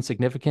seem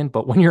insignificant,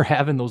 but when you're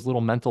having those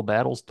little mental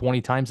battles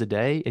 20 times a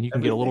day and you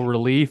can get a little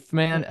Everything. relief,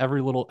 Yeah, man,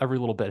 every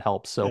little bit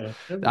helps. So yeah,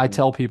 I everything.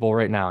 tell people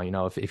right now,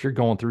 if you're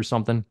going through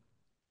something,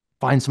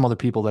 find some other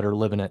people that are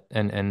living it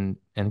and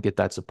get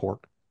that support.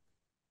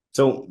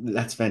 So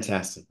that's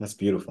fantastic. That's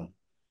beautiful.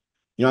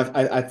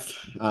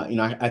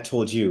 I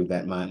told you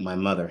that my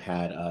mother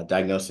had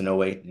diagnosed in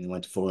 '08 and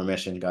went to full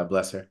remission. God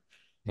bless her.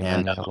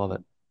 And Amen. I love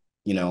it.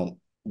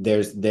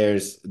 there's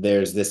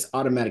this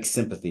automatic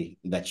sympathy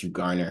that you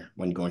garner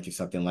when going through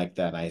something like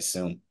that, I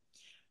assume.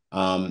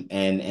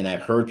 And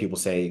I've heard people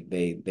say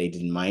they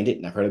didn't mind it,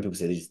 and I've heard other people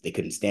say they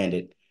couldn't stand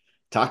it.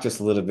 Talk to us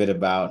a little bit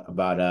about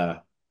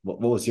what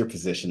was your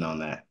position on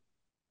that?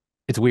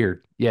 It's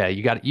weird. Yeah,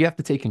 you have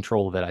to take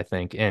control of it, I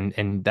think.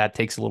 And that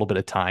takes a little bit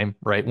of time,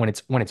 right? When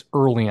it's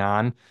early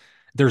on,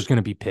 there's going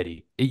to be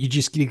pity.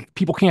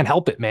 People can't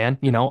help it, man.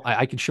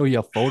 I could show you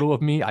a photo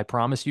of me. I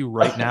promise you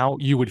right now,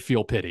 you would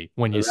feel pity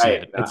when you see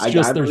Right. it. It's I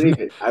just there's no believe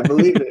it. I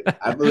believe it.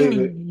 I believe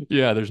it.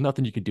 Yeah, there's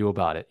nothing you can do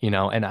about it,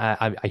 and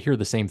I hear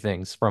the same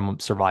things from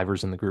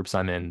survivors in the groups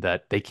I'm in,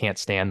 that they can't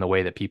stand the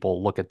way that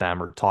people look at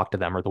them or talk to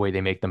them or the way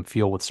they make them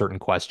feel with certain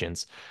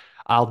questions.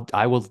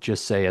 I will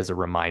just say as a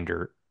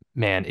reminder,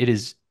 man,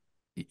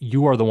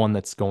 you are the one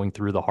that's going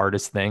through the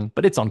hardest thing,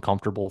 but it's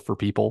uncomfortable for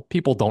people.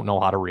 People don't know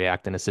how to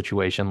react in a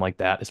situation like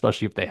that,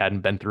 especially if they hadn't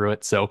been through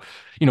it. So,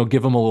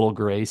 give them a little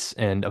grace,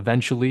 and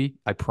eventually,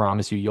 I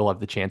promise you, you'll have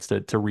the chance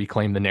to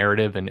reclaim the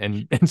narrative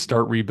and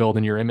start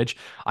rebuilding your image.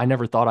 I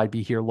never thought I'd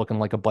be here looking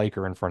like a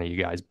biker in front of you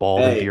guys,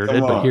 bald and Hey, come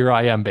bearded, but on. here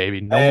I am, baby.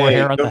 No more Hey,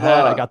 hair on the come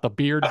head. I on. got the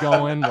beard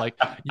going. Like,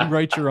 you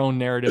write your own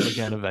narrative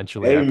again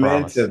eventually, I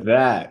Amen to promise.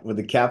 that with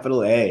a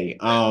capital A.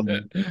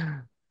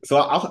 So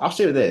I'll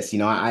share this.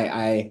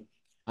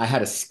 I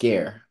had a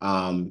scare.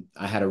 I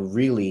had a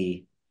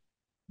really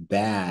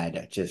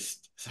bad,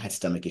 just I had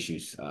stomach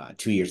issues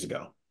 2 years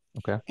ago.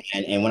 Okay.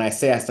 And when I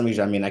say I had stomach issues,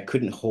 I mean I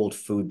couldn't hold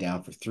food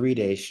down for 3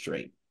 days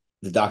straight.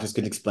 The doctors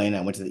couldn't explain it.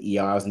 I went to the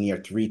ER. I was in the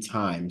ER 3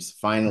 times.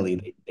 Finally,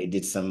 Mhm. they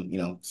did some,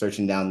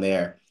 searching down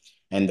there,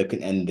 and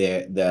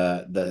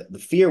the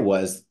fear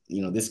was,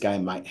 this guy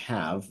might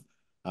have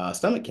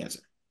stomach cancer.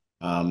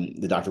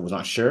 The doctor was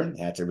not sure.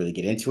 They had to really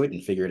get into it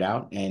and figure it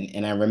out.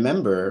 And I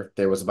remember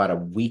there was about a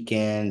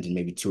weekend and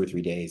maybe 2 or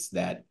 3 days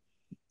that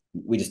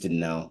we just didn't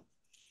know.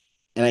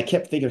 And I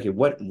kept thinking, okay,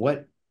 what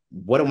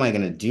am I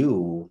gonna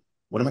do?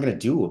 What am I gonna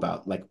do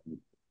about, like,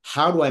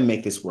 how do I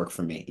make this work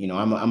for me?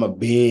 I'm a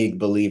big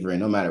believer in,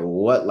 no matter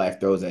what life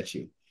throws at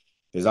you,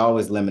 there's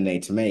always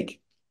lemonade to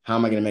make. How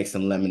am I gonna make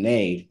some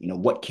lemonade?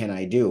 What can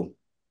I do?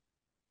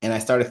 And I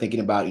started thinking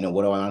about,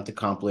 what do I want to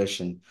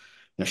accomplish? And,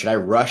 should I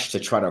rush to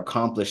try to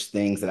accomplish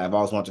things that I've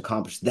always wanted to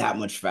accomplish that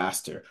much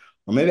faster?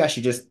 Or maybe I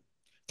should just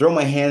throw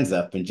my hands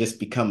up and just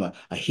become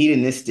a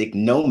hedonistic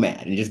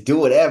nomad and just do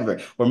whatever.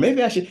 Or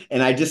maybe I should,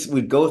 and I just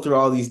would go through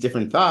all these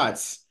different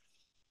thoughts.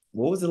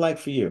 What was it like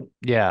for you?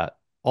 Yeah.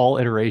 all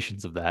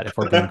iterations of that, if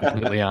we're being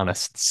completely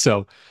honest.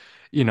 So,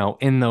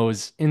 in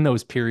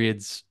those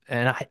periods,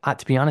 and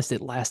to be honest,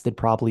 it lasted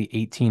probably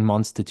 18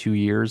 months to 2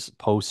 years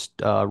post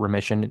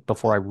remission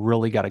before I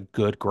really got a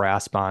good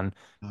grasp on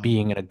Oh,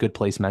 being in a good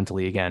place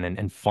mentally again and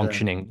sure,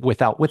 functioning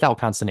without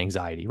constant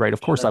anxiety, right?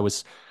 Of course, I sure.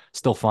 was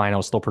still fine. I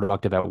was still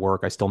productive at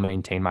work. I still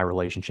maintained my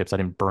relationships. I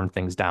didn't burn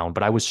things down,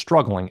 but I was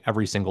struggling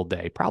every single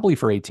day, probably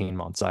for 18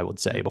 months, I would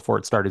say, before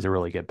it started to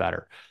really get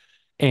better.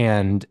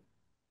 And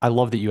I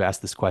love that you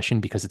asked this question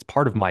because it's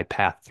part of my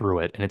path through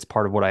it, and it's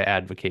part of what I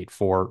advocate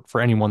for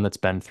anyone that's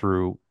been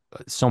through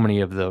so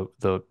many of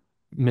the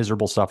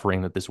miserable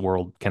suffering that this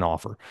world can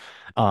offer.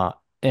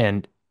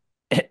 And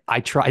I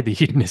tried the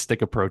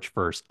hedonistic approach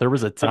first. There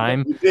was a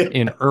time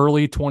in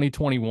early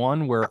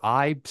 2021 where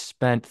I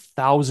spent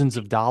thousands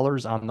of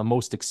dollars on the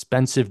most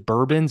expensive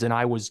bourbons, and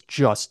I was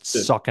just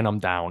sucking them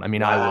down. I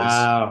mean,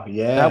 Wow. that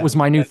Yeah. was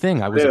my new That's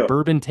thing. I was a real.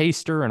 bourbon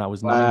taster and I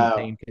was numbing the Wow.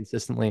 pain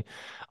consistently.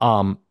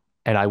 Um,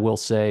 and I will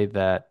say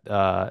that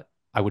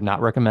I would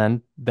not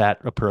recommend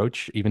that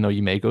approach, even though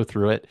you may go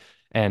through it.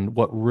 And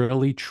what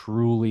really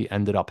truly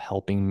ended up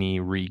helping me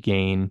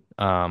regain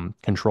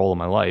control of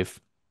my life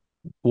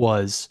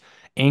was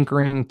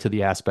anchoring to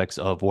the aspects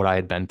of what I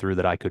had been through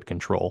that I could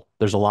control.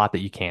 There's a lot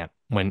that you can't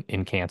when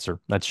in cancer.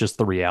 That's just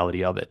the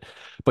reality of it.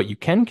 But you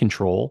can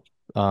control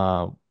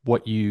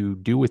what you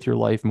do with your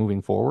life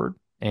moving forward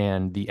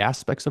and the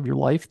aspects of your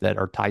life that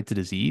are tied to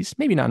disease.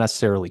 Maybe not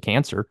necessarily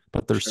cancer,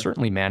 but there's Sure.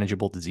 certainly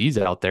manageable disease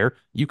out there.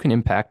 You can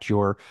impact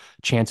your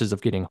chances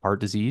of getting heart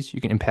disease. You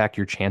can impact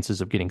your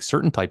chances of getting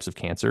certain types of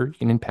cancer. You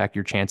can impact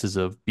your chances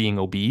of being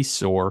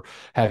obese or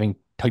having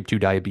type 2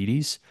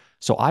 diabetes.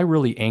 So I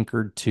really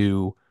anchored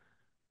to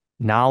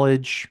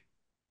knowledge,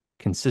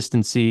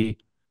 consistency,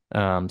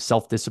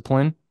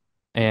 self-discipline,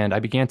 and I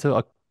began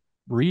to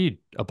read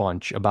a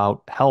bunch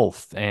about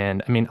health.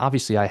 And I mean,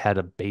 obviously, I had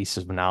a base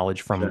of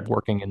knowledge from Sure.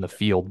 working in the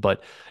field,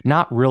 but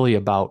not really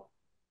about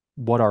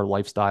what our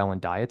lifestyle and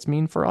diets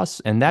mean for us.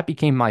 And that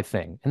became my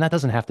thing. And that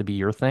doesn't have to be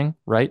your thing,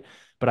 right?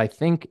 But I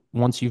think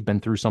once you've been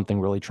through something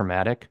really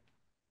traumatic,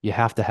 you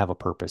have to have a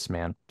purpose,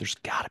 man. There's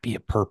got to be a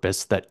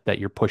purpose that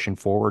you're pushing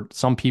forward.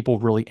 Some people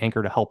really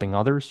anchor to helping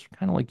others,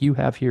 kind of like you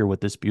have here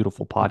with this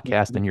beautiful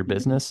podcast and your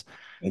business.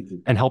 Thank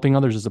you. And helping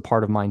others is a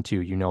part of mine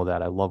too. You know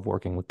that. I love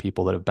working with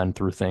people that have been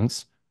through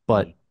things. Mm.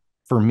 But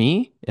for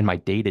me, in my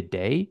day to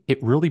day,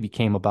 it really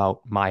became about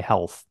my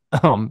health.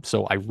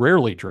 So I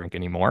rarely drink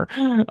anymore.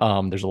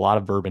 There's a lot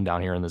of bourbon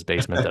down here in this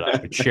basement that I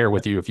could share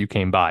with you if you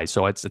came by.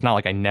 So it's not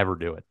like I never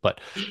do it, but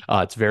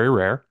it's very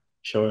rare.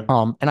 Sure.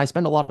 And I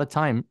spend a lot of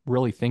time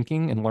really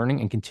thinking and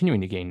learning and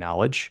continuing to gain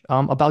knowledge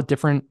about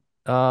different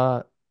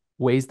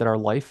ways that our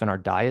life and our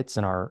diets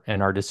and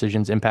our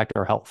decisions impact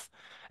our health.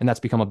 And that's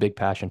become a big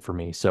passion for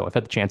me. So I've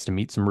had the chance to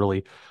meet some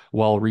really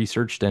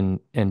well-researched and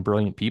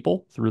brilliant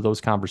people through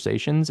those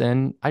conversations,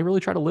 and I really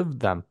try to live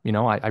them.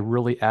 I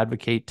really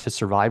advocate to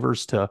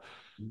survivors to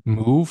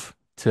move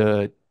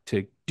to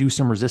do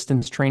some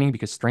resistance training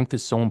because strength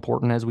is so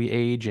important as we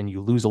age and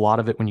you lose a lot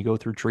of it when you go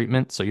through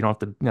treatment. So you don't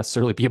have to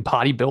necessarily be a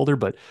bodybuilder,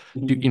 but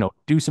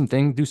do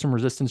some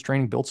resistance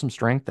training, build some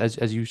strength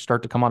as you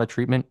start to come out of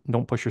treatment.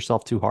 Don't push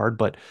yourself too hard,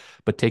 but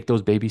take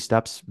those baby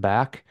steps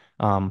back.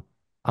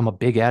 I'm a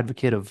big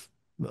advocate of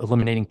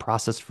eliminating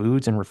processed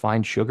foods and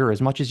refined sugar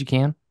as much as you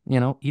can.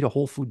 Eat a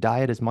whole food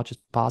diet as much as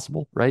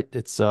possible, right?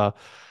 It's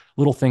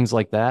little things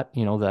like that,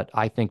 that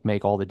I think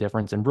make all the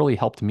difference and really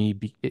helped me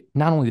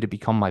not only to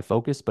become my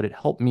focus, but it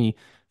helped me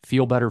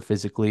feel better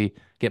physically,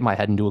 get my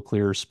head into a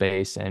clearer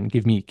space and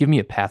give me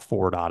a path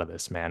forward out of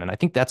this, man. And I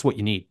think that's what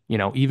you need.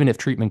 Even if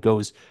treatment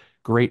goes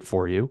great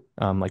for you,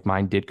 like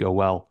mine did go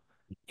well,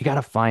 you got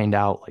to find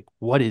out like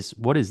what is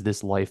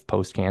this life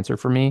post cancer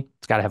for me?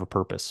 It's got to have a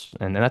purpose.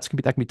 And that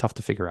can be tough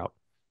to figure out.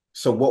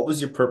 So, what was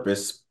your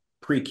purpose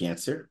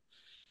pre-cancer,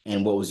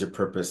 and what was your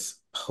purpose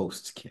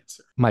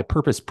post-cancer? My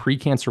purpose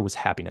pre-cancer was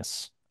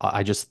happiness.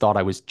 I just thought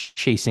I was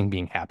chasing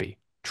being happy,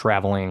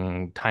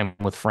 traveling, time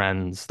with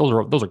friends. Those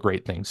are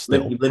great things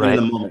still, Living in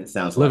the right? moment, it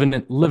sounds like.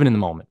 Living in the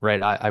moment,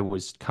 right? I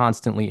was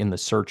constantly in the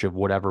search of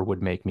whatever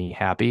would make me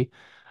happy.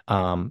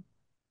 Um,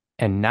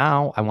 and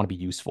now I want to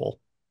be useful.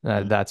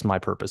 Mm, That's my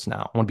purpose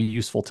now. I want to be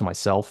useful to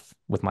myself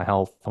with my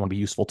health. I want to be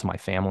useful to my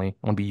family.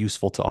 I want to be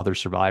useful to other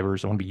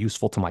survivors. I want to be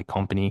useful to my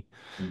company.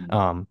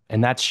 mm,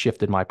 And that's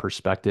shifted my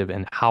perspective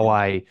and how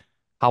I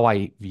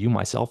view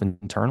myself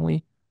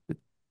internally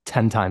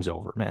 10 times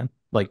over, man.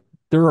 Like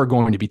there are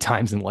going to be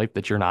times in life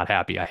that you're not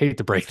happy. I hate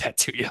to break that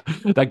to you.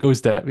 It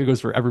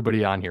goes for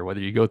everybody on here, whether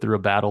you go through a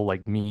battle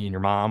like me and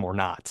your mom or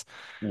not.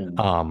 mm,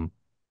 Um,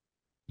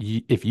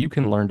 if you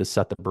can learn to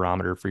set the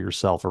barometer for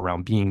yourself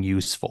around being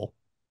useful,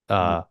 mm.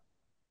 uh,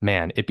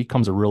 man, it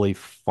becomes a really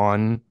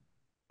fun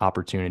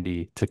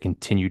opportunity to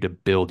continue to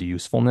build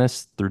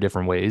usefulness through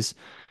different ways.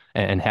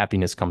 And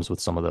happiness comes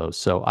with some of those.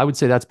 So I would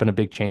say that's been a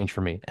big change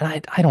for me.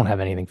 And I don't have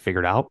anything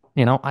figured out.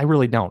 I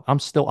really don't.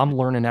 I'm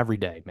learning every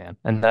day, man.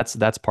 And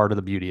that's part of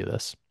the beauty of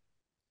this.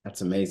 That's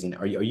amazing.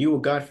 Are you a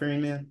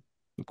God-fearing man?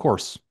 Of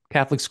course,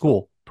 Catholic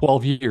school.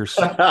 12 years.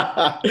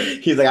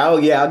 He's like, oh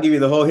yeah, I'll give you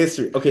the whole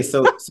history. Okay,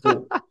 so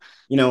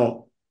you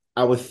know,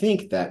 I would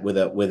think that with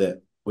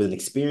an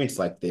experience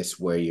like this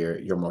where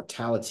your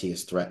mortality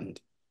is threatened,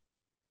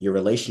 your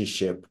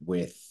relationship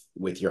with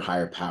your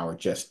higher power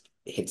just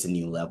hits a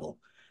new level.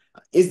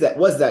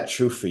 Was that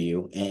true for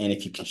you? And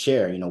if you can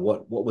share,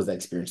 what was that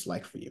experience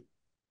like for you?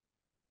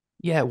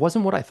 Yeah, it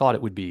wasn't what I thought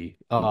it would be.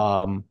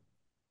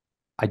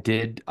 I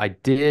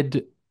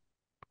did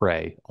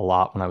pray a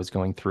lot when I was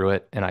going through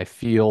it, and I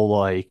feel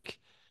like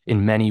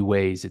in many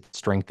ways it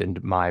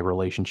strengthened my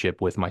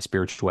relationship with my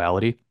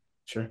spirituality.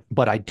 Sure.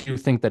 But I do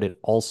think that it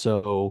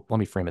also, let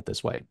me frame it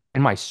this way.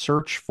 In my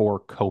search for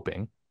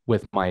coping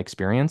with my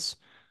experience,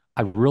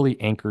 I really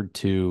anchored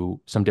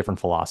to some different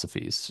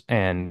philosophies.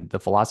 And the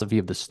philosophy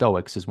of the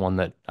Stoics is one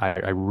that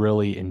I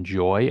really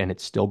enjoy, and it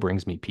still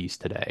brings me peace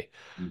today.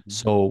 Mhm.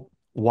 So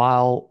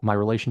while my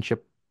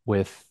relationship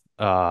with,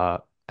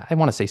 I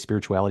want to say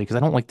spirituality, because I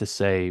don't like to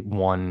say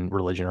one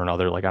religion or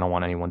another. Like, I don't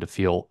want anyone to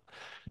feel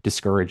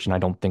discouraged.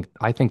 And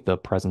I think the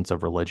presence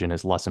of religion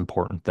is less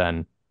important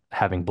than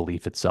having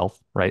belief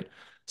itself, right? Mhm.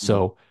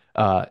 So,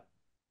 uh,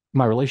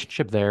 my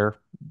relationship there,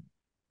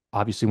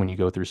 obviously, when you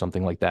go through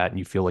something like that and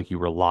you feel like you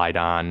relied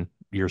on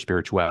your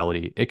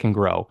spirituality, it can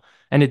grow.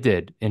 And it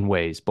did in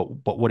ways. But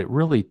what it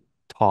really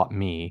taught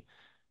me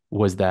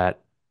was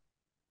that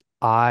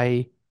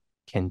I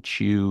can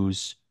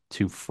choose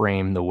to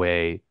frame the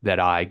way that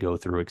I go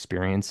through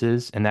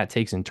experiences, and that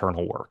takes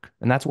internal work.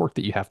 And that's work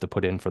that you have to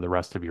put in for the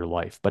rest of your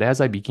life. But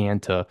as I began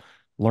to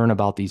learn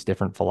about these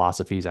different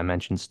philosophies, I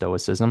mentioned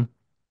Stoicism,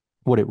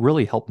 what it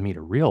really helped me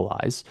to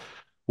realize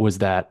was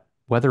that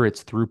whether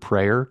it's through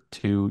prayer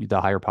to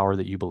the higher power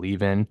that you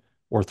believe in,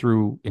 or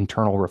through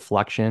internal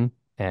reflection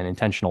and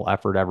intentional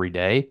effort every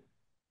day,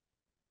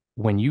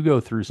 when you go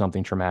through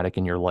something traumatic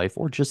in your life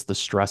or just the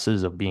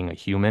stresses of being a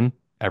human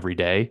every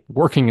day,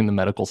 working in the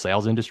medical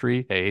sales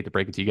industry, hey, to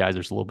break it to you guys,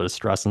 there's a little bit of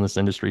stress in this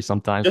industry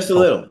sometimes. Just a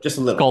little, just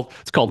a little.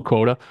 It's called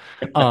quota.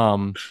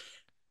 Um,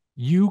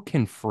 you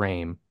can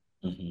frame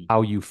Mhm.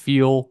 how you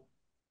feel,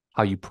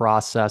 how you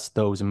process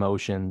those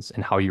emotions,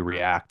 and how you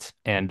react.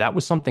 And that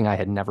was something I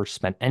had never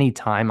spent any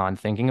time on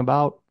thinking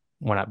about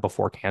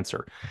before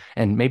cancer.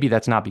 And maybe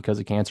that's not because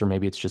of cancer.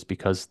 Maybe it's just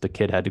because the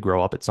kid had to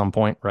grow up at some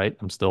point, right?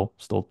 I'm still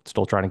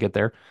trying to get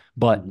there.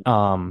 Mhm.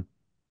 But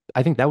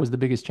I think that was the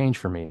biggest change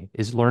for me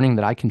is learning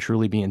that I can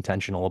truly be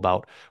intentional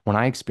about when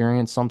I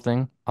experience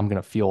something, I'm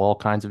going to feel all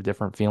kinds of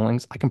different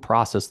feelings. I can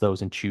process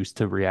those and choose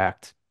to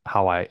react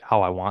how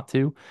I want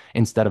to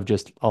instead of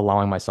just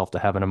allowing myself to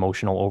have an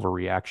emotional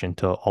overreaction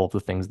to all of the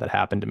things that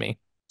happen to me.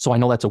 So I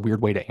know that's a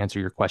weird way to answer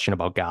your question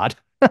about God,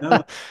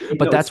 No,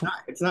 but no, it's not.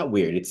 It's not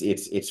weird.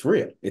 It's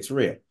real. It's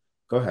real.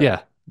 Go ahead.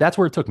 yeah, that's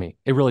where it took me.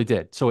 It really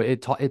did. So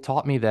it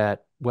taught me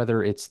that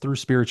whether it's through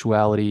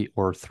spirituality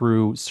or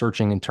through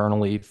searching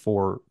internally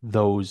for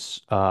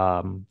those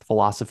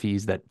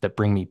philosophies that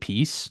bring me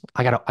peace,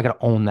 I gotta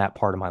own that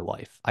part of my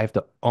life. I have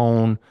to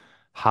own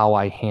how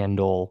I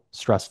handle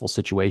stressful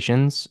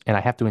situations, and I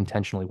have to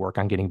intentionally work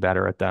on getting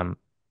better at them.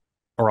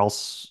 Or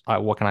else,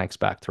 what can I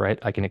expect, right?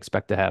 I can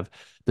expect to have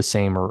the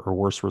same or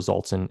worse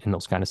results in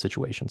those kind of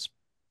situations.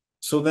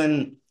 So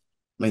then,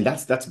 I mean,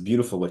 that's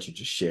beautiful what you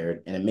just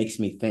shared, and it makes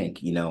me think.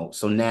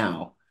 So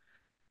now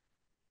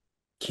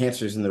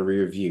cancer's in the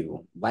rear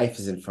view, life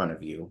is in front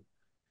of you.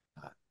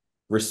 Uh,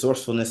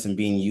 Resourcefulness and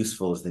being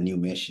useful is the new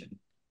mission.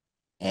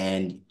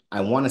 And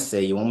I want to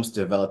say you almost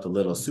developed a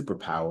little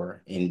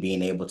superpower in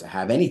being able to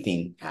have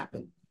anything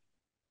happen,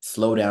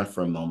 slow down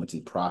for a moment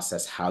and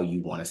process how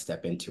you want to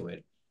step into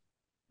it.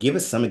 Give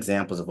us some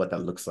examples of what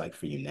that looks like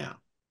for you now.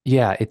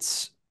 Yeah,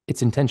 it's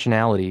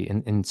intentionality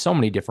in so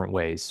many different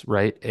ways,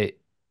 right?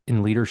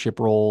 In leadership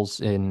roles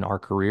in our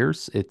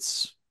careers,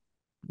 it's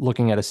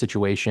looking at a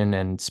situation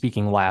and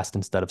speaking last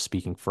instead of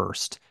speaking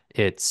first.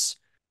 It's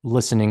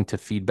listening to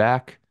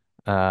feedback,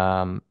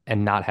 and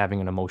not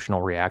having an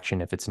emotional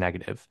reaction if it's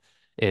negative.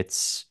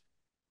 It's,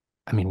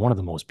 I mean, one of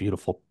the most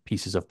beautiful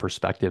pieces of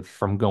perspective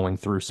from going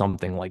through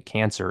something like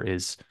cancer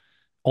is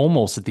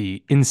almost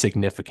the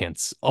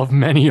insignificance of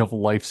many of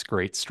life's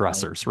great Oh,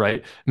 stressors,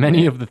 right? Many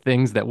man, of the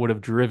things that would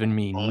have driven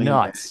me only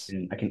nuts.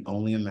 imagine. I can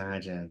only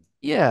imagine.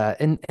 Yeah,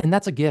 and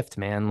that's a gift,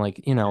 man.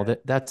 Like,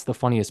 that's the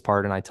funniest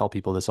part, and I tell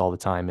people this all the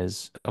time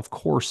is, of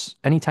course,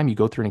 anytime you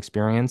go through an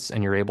experience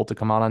and you're able to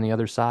come out on the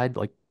other side,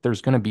 like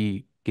there's going to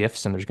be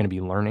gifts and there's going to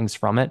be learnings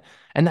from it.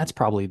 And that's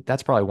probably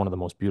one of the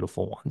most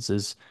beautiful ones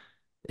is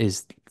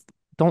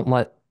don't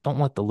let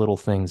the little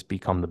things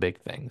become the big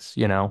things,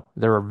 you know?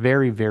 There are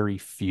very, very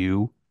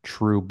few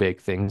true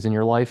big things in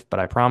your life, but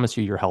I promise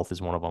you your health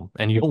is one of them.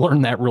 And you'll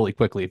learn that really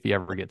quickly if you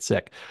ever get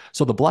sick.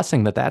 So the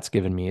blessing that that's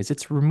given me is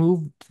it's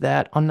removed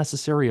that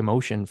unnecessary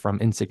emotion from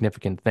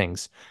insignificant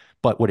things.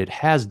 But what it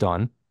has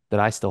done that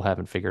I still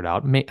haven't figured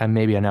out, and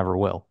maybe I never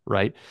will,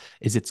 right?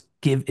 Is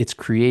it's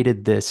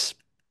created this,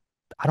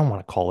 I don't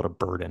want to call it a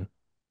burden,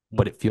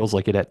 but it feels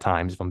like it at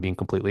times, if I'm being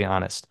completely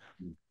honest,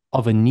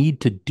 of a need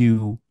to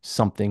do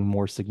something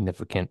more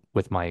significant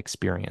with my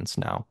experience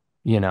now.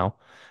 You know,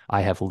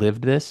 I have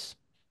lived this.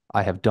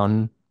 I have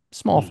done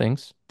small Mhm.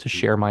 things to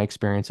share my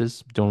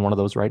experiences. Doing one of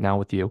those right now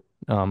with you.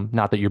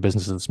 Not that your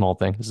business is a small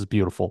thing. This is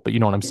beautiful, but you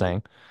know what I'm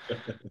saying.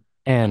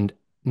 And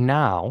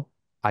now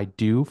I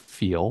do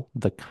feel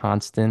the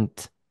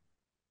constant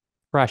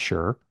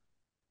pressure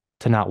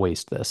to not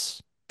waste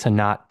this, to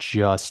not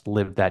just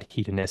live that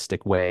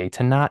hedonistic way,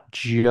 to not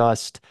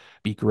just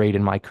be great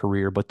in my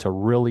career, but to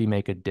really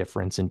make a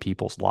difference in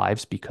people's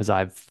lives because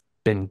I've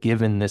been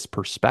given this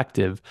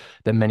perspective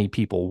that many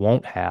people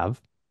won't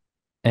have.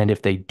 And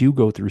if they do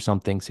go through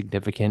something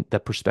significant,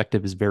 that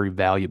perspective is very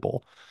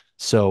valuable.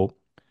 So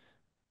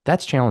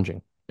that's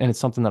challenging. And it's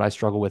something that I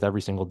struggle with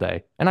every single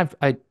day. And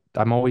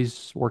I'm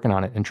always working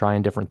on it and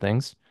trying different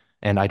things.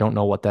 And I don't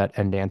know what that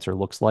end answer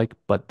looks like,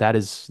 but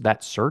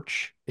that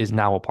search is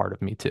now a part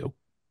of me too.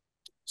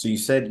 So you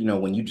said,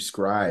 when you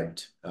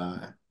described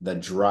the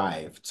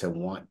drive to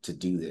want to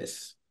do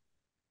this,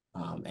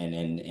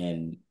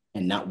 and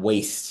not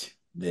waste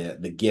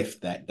the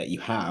gift that you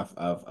have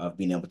of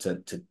being able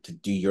to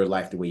do your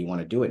life the way you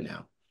want to do it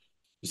now.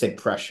 You said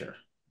pressure.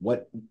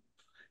 What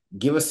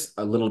Give us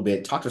a little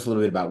bit, talk to us a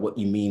little bit about what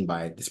you mean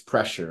by this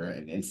pressure.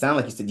 And sound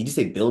like you said, did you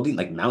say building,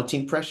 like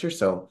mounting pressure?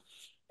 So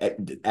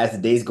as the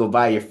days go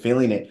by, you're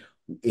feeling it.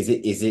 Is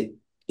it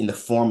in the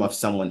form of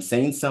someone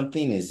saying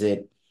something? Does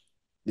it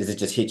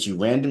just hit you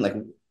random? Like,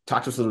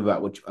 talk to us a little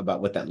bit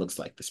about what that looks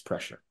like, this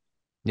pressure.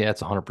 Yeah,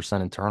 it's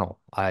 100% internal.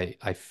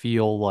 I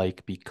feel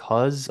like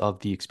because of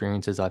the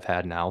experiences I've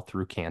had now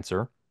through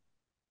cancer,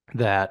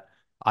 that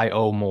I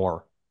owe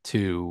more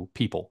to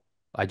people.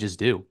 I just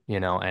do,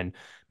 and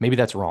maybe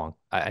that's wrong.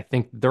 I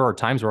think there are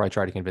times where I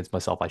try to convince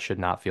myself I should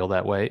not feel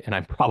that way, and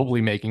I'm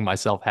probably making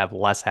myself have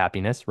less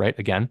happiness, right?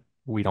 Again,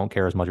 we don't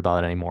care as much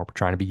about it anymore. We're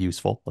trying to be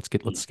useful. Let's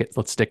stick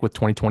with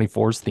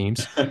 2024's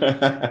themes.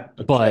 Okay.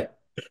 But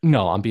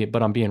no, I'm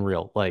being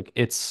real. Like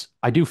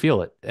I do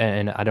feel it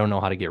and I don't know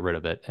how to get rid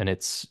of it. And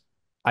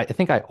I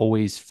think I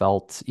always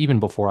felt, even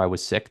before I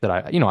was sick, that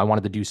I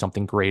wanted to do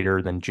something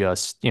greater than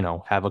just,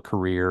 have a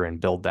career and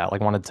build that.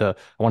 Like I wanted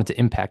to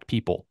impact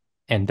people.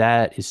 And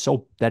that is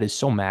so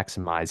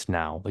maximized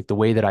now. Like the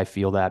way that I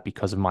feel that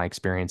because of my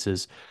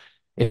experiences,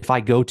 if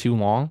I go too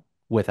long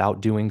without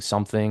doing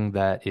something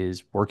that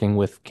is working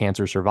with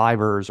cancer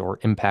survivors or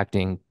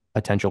impacting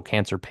potential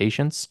cancer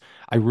patients,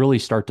 I really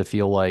start to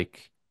feel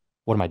like,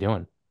 what am I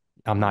doing?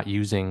 I'm not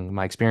using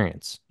my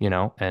experience,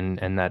 and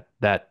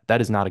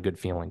that is not a good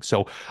feeling.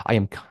 So I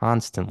am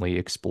constantly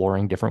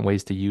exploring different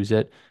ways to use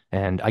it,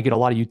 and I get a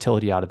lot of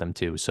utility out of them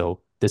too.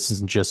 So this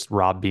isn't just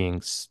Rob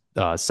being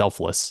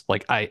selfless.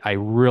 Like I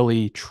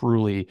really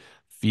truly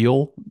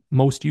feel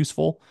most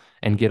useful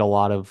and get a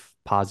lot of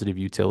positive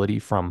utility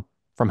from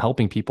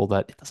helping people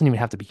that it doesn't even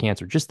have to be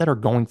cancer, just that are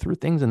going through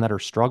things and that are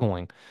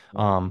struggling.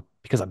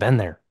 Because I've been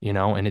there,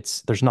 and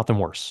there's nothing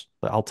worse.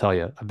 But I'll tell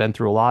you, I've been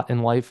through a lot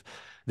in life.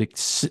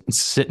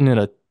 Sitting in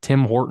a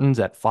Tim Hortons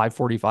at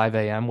 5:45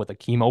 a.m. with a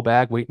chemo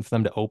bag, waiting for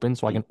them to open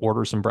so I can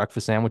order some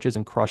breakfast sandwiches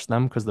and crush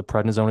them because the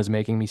prednisone is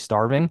making me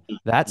starving.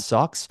 That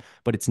sucks,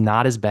 but it's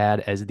not as bad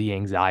as the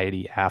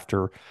anxiety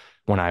after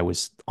when I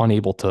was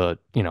unable to,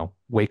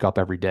 wake up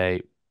every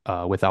day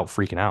without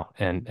freaking out.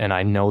 And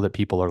I know that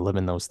people are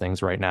living those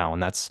things right now,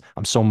 and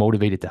I'm so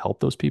motivated to help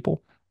those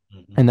people,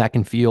 Mhm. and that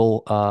can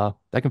feel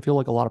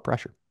like a lot of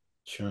pressure.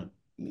 Sure.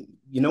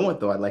 You know what,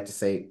 though, I'd like to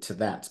say to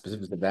that,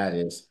 specifically to that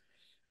is,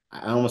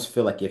 I almost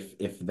feel like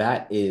if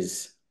that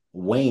is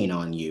weighing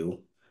on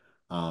you,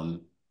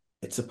 um,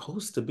 it's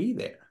supposed to be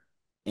there.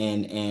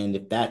 And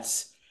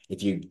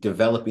if you're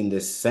developing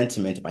this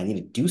sentiment, if I need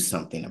to do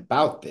something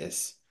about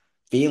this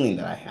feeling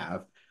that I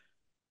have,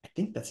 I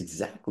think that's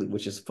exactly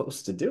what you're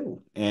supposed to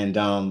do. And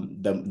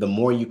the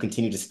more you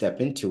continue to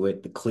step into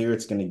it, the clearer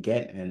it's going to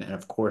get, and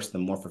of course, the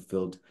more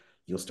fulfilled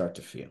you'll start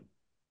to feel.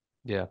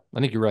 Yeah, I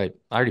think you're right.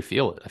 I already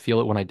feel it. I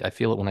feel it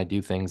when I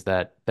do things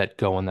that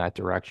go in that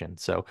direction.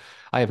 So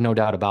I have no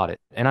doubt about it.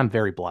 And I'm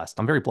very blessed.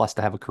 I'm very blessed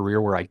to have a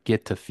career where I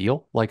get to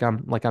feel like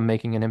I'm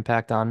making an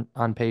impact on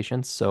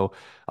patients. So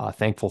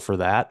thankful for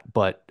that.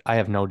 But I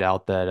have no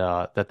doubt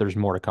that there's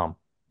more to come,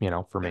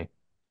 for Yeah. me.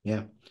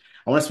 Yeah.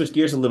 I want to switch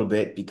gears a little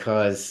bit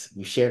because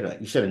you shared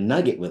a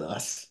nugget with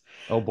us.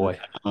 Oh boy.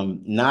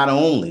 Not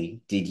only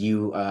did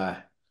you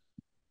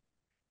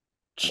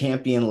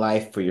champion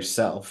life for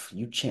yourself,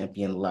 you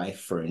champion life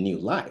for a new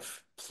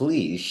life.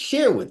 Please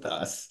share with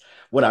us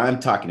what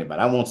I'm talking about.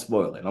 I won't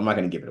spoil it. I'm not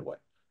going to give it away.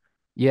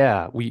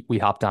 Yeah, we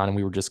hopped on and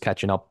we were just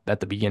catching up at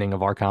the beginning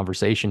of our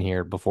conversation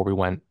here before we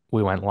went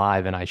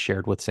live, and I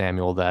shared with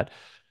Samuel that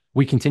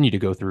we continue to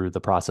go through the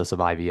process of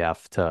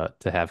IVF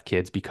to have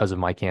kids because of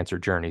my cancer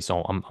journey.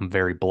 So I'm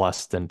very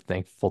blessed and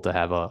thankful to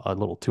have a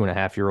little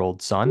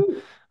 2.5-year-old son,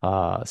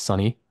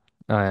 Sonny,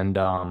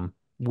 and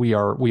we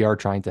are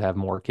trying to have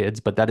more kids,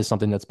 but that is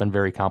something that's been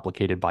very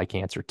complicated by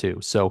cancer too.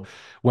 So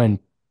when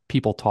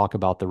people talk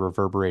about the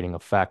reverberating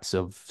effects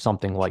of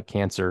something like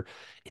cancer,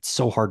 it's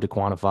so hard to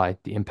quantify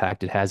the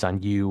impact it has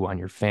on you, on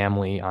your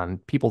family, on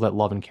people that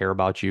love and care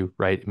about you,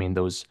 right? I mean,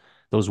 those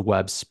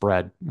webs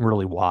spread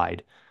really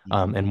wide.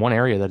 Mhm. And one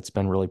area that's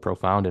been really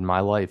profound in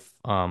my life,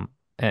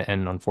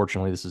 and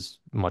unfortunately, this is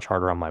much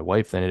harder on my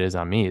wife than it is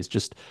on me, is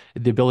just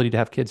the ability to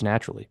have kids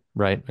naturally,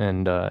 right?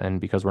 And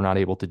because we're not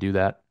able to do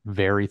that,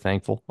 very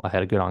thankful. I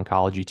had a good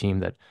oncology team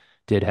that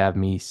did have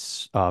me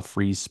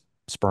freeze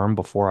sperm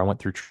before I went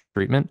through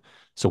treatment,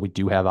 so we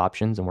do have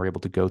options and we're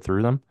able to go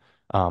through them.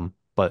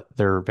 But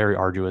they're very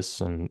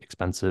arduous and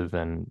expensive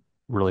and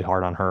really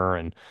hard on her,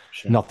 and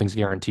Sure. nothing's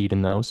guaranteed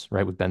in those,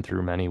 right? We've been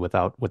through many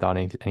without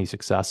any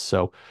success.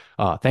 So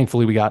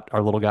thankfully, we got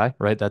our little guy,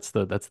 right? That's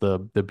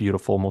the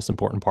beautiful, most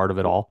important part of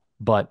it all.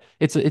 But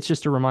it's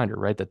just a reminder,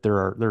 right, that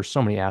there are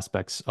so many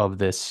aspects of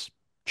this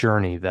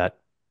journey that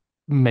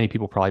many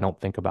people probably don't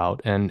think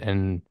about,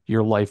 and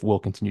your life will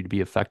continue to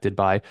be affected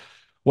by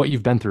what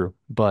you've been through.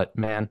 But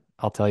man,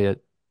 I'll tell you,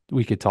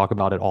 we could talk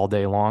about it all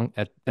day long.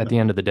 At the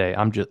end of the day,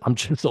 I'm just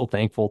so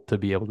thankful to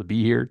be able to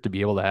be here, to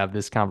be able to have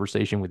this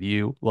conversation with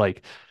you.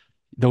 Like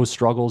those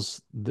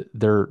struggles,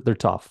 they're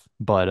tough,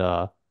 but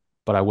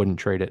I wouldn't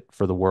trade it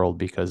for the world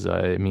because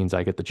it means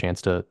I get the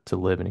chance to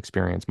live and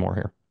experience more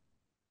here.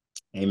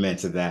 Amen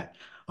to that.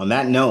 On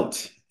that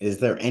note, is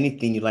there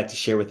anything you'd like to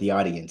share with the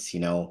audience?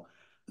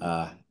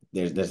 Uh,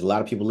 there's a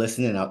lot of people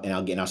listening,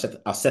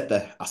 I'll set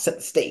the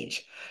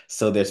stage.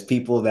 So there's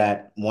people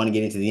that want to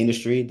get into the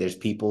industry. There's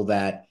people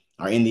that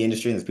are in the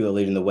industry, and there's people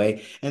leading the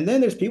way, and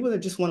then there's people that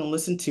just want to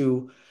listen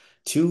to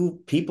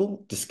two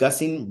people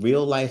discussing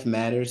real life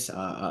matters,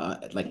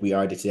 like we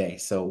are today.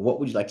 So, what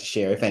would you like to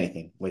share, if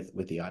anything,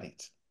 with the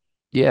audience?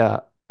 Yeah,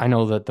 I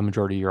know that the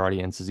majority of your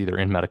audience is either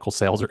in medical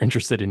sales or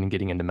interested in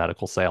getting into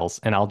medical sales.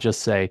 And I'll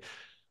just say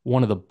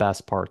one of the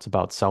best parts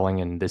about selling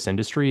in this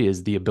industry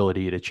is the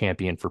ability to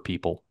champion for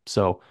people.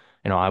 So,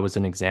 I was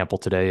an example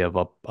today of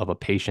a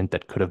patient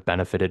that could have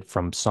benefited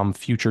from some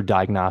future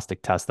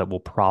diagnostic test that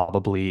will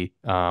probably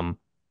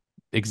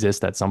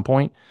exist at some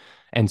point,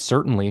 and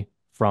certainly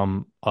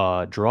from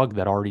a drug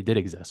that already did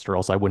exist, or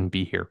else I wouldn't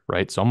be here,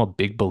 right? So I'm a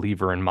big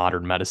believer in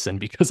modern medicine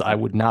because I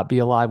would not be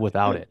alive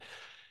without it.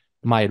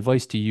 My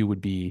advice to you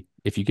would be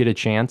if you get a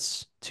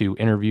chance to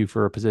interview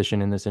for a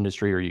position in this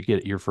industry, or you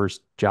get your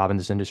first job in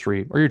this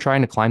industry, or you're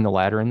trying to climb the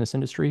ladder in this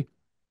industry,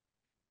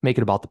 make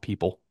it about the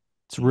people.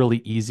 It's really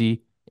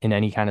easy in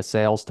any kind of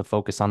sales to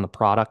focus on the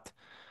product.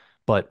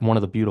 But one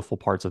of the beautiful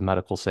parts of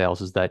medical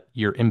sales is that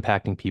you're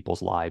impacting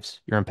people's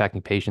lives. You're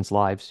impacting patients'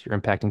 lives. You're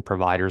impacting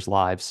providers'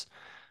 lives.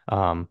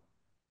 Um,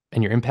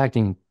 and you're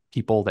impacting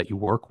people that you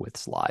work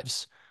with's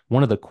lives.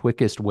 One of the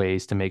quickest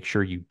ways to make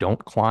sure you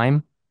don't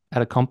climb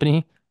at a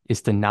company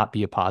is to not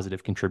be a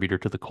positive contributor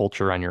to the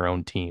culture on your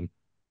own team.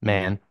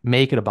 Amen. Man,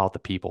 make it about the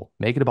people.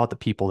 Make it about the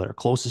people that are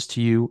closest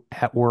to you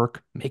at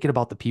work. Make it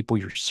about the people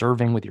you're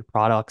serving with your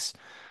products.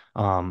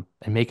 And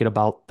make it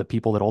about the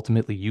people that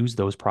ultimately use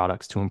those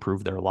products to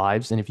improve their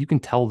lives. And if you can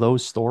tell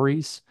those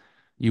stories,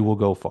 you will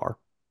go far.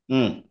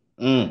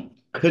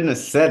 Couldn't have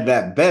said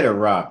that better,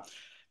 Rob.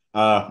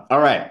 All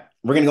right,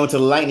 we're gonna go into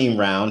the lightning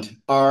round.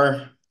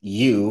 Are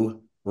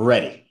you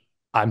ready?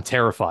 I'm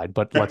terrified,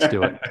 but let's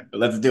do it.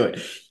 Let's do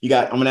it.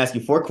 I'm gonna ask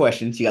you four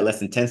questions. You got less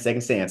than 10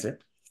 seconds to answer.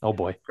 Oh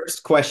boy.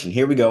 First question,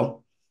 here we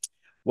go.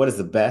 What is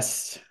the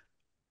best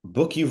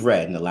book you've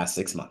read in the last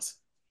 6 months?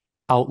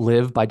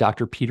 Outlive by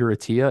Dr. Peter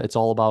Attia. It's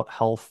all about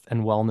health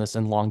and wellness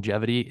and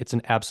longevity. It's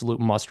an absolute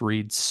must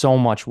read. So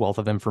much wealth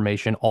of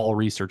information, all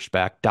research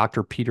back.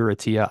 Dr. Peter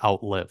Attia,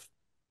 Outlive.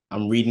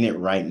 I'm reading it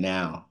right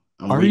now.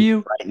 I'm Are reading you?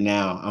 it right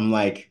now. I'm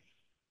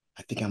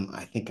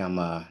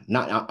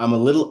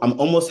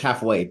almost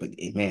halfway, but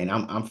man,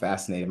 I'm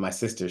fascinated. My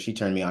sister, she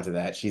turned me on to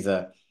that. She's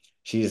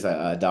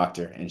a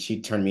doctor, and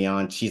she turned me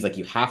on. She's like,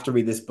 you have to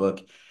read this book.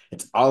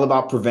 It's all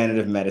about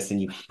preventative medicine.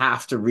 You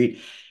have to read.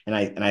 And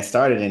I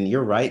started, and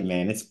you're right,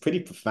 man. It's pretty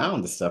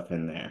profound, the stuff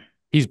in there.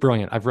 He's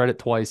brilliant. I've read it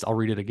twice. I'll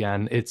read it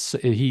again.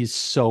 He's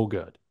so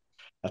good.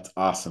 That's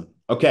awesome.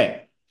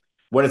 Okay.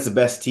 What is the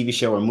best TV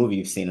show or movie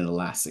you've seen in the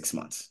last 6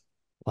 months?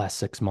 Last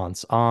 6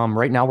 months.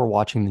 Right now we're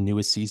watching the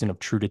newest season of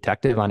True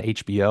Detective on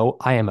HBO.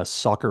 I am a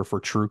sucker for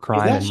true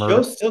Is crime that and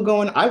show murder. still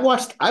going? I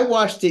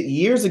watched it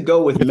years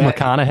ago with With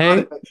Matthew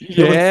McConaughey? McConaughey.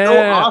 It was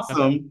so Yeah.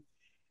 awesome.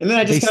 And then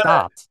I They just kind of,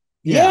 stopped.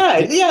 Yeah. yeah,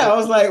 yeah. I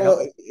was like, Yep.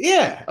 well,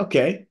 yeah,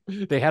 okay.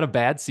 They had a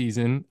bad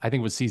season. I think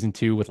it was season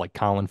two with like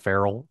Colin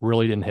Farrell.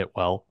 Really didn't hit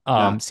well.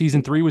 Uh,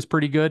 Season three was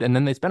pretty good, and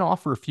then they've been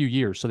off for a few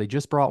years, so they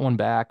just brought one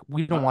back.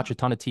 We don't watch uh, a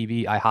ton of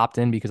TV. I hopped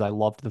in because I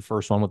loved the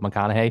first one with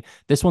McConaughey.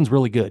 This one's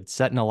really good.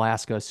 Set in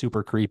Alaska,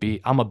 super creepy.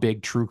 I'm a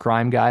big true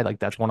crime guy. Like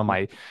that's one of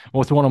my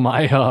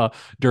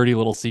dirty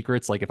little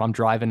secrets. Like if I'm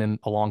driving in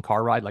a long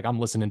car ride, like I'm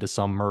listening to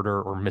some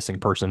murder or missing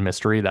person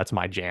mystery. That's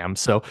my jam.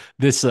 So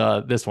this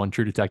one,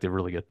 True Detective,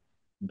 really good.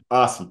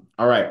 awesome.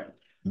 All right.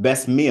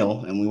 Best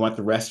meal, and we want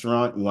the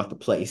restaurant, we want the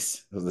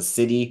place, so the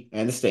city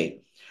and the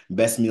state.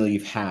 Best meal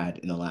you've had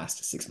in the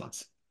last 6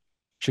 months.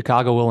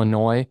 Chicago,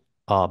 Illinois,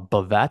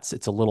 Bavette's.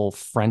 It's a little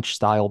French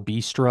style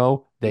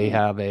bistro. They Mm,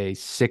 have a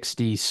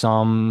 60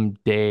 some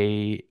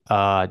day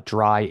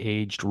dry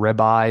aged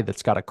ribeye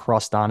that's got a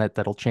crust on it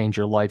that'll change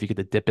your life. You get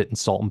to dip it in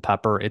salt and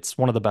pepper. It's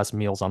one of the best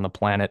meals on the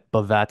planet.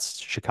 Bavette's,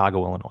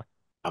 Chicago, Illinois.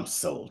 I'm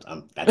sold.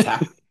 That's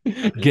happening.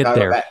 I'm just Get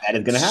talking about there. that. That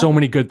is gonna So happen.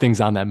 many good things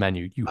on that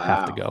menu. You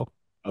have to Wow. go.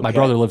 My Okay.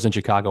 brother lives in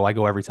Chicago. I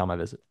go every time I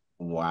visit.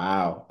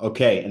 Wow.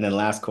 Okay. And then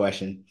last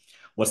question.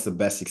 What's the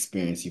best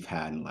experience you've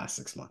had in the last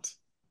 6 months?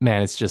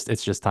 Man, it's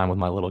just time with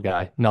my little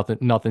guy.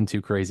 Nothing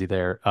too crazy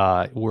there.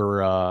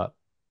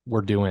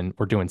 We're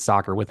doing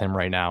soccer with him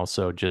right now,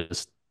 so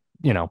just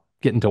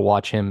getting to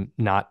watch him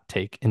not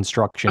take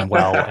instruction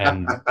well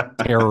and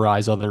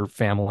terrorize other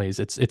families.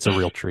 It's a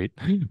real treat.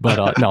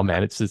 But no,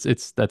 man, it's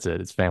that's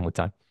it. It's family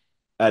time.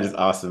 That is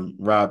awesome.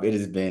 Rob, it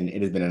has been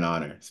an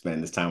honor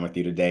spending this time with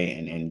you today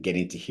and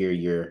getting to hear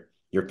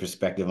your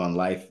perspective on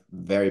life.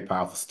 Very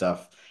powerful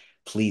stuff.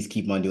 Please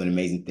keep on doing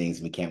amazing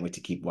things. We can't wait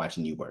to keep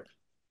watching you work.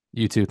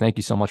 You too. Thank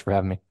you so much for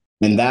having me.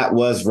 And that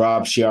was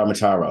Rob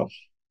Ciaramitaro.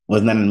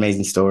 Wasn't that an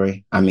amazing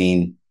story? I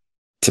mean,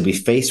 to be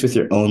faced with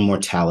your own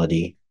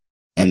mortality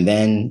and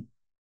then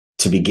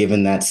to be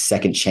given that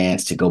second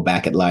chance to go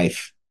back at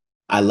life.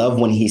 I love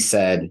when he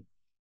said,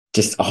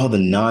 just all the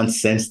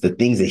nonsense, the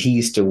things that he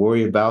used to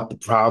worry about, the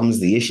problems,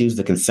 the issues,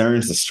 the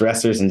concerns, the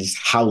stressors, and just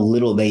how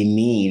little they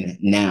mean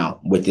now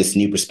with this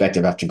new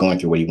perspective after going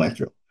through what he went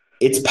through.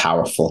 It's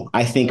powerful.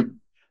 I think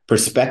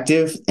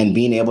perspective and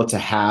being able to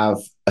have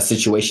a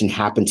situation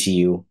happen to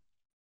you,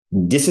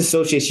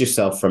 disassociate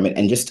yourself from it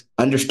and just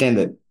understand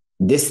that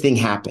this thing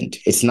happened.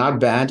 It's not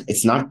bad.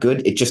 It's not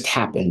good. It just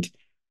happened.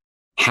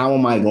 How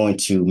am I going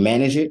to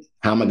manage it?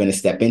 How am I going to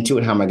step into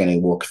it? How am I going to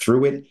work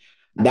through it?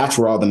 That's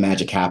where all the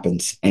magic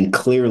happens. And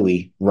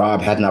clearly,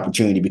 Rob had an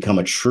opportunity to become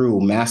a true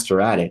master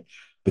at it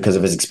because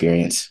of his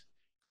experience.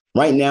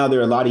 Right now, there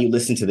are a lot of you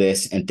listening to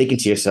this and thinking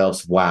to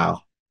yourselves,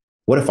 wow,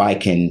 what if I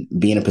can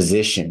be in a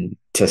position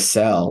to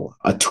sell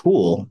a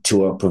tool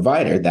to a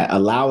provider that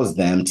allows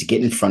them to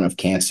get in front of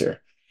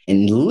cancer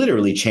and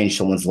literally change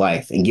someone's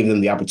life and give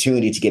them the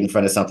opportunity to get in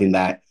front of something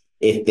that,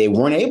 if they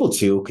weren't able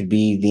to, could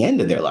be the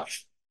end of their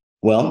life?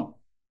 Well,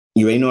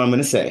 you already know what I'm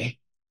going to say.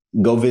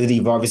 Go visit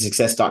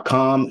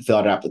evolveyoursuccess.com, fill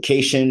out an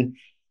application,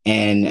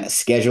 and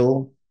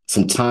schedule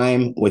some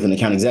time with an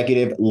account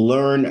executive.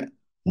 Learn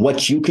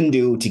what you can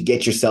do to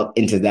get yourself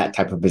into that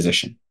type of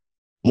position.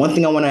 One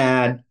thing I want to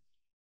add,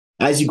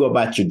 as you go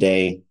about your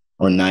day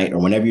or night or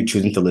whenever you're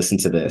choosing to listen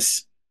to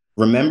this,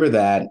 remember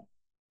that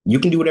you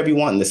can do whatever you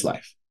want in this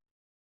life.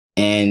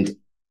 And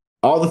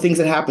all the things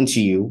that happen to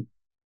you,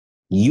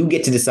 you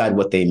get to decide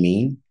what they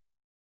mean,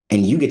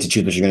 and you get to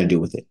choose what you're going to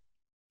do with it.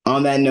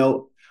 On that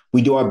note,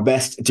 we do our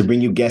best to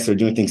bring you guests who are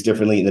doing things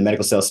differently in the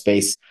medical sales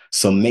space.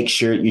 So make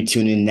sure you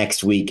tune in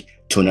next week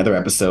to another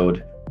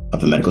episode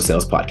of the Medical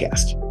Sales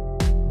Podcast.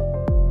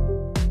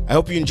 I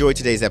hope you enjoyed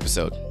today's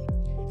episode.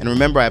 And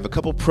remember, I have a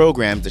couple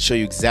programs that show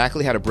you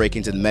exactly how to break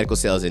into the medical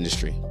sales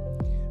industry,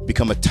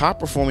 become a top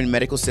performing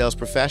medical sales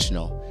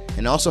professional,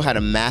 and also how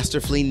to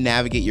masterfully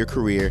navigate your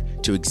career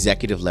to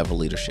executive level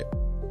leadership.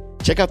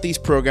 Check out these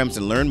programs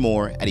and learn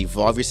more at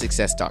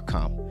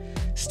evolveyoursuccess.com.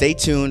 Stay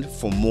tuned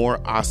for more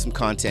awesome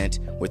content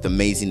with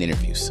amazing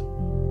interviews.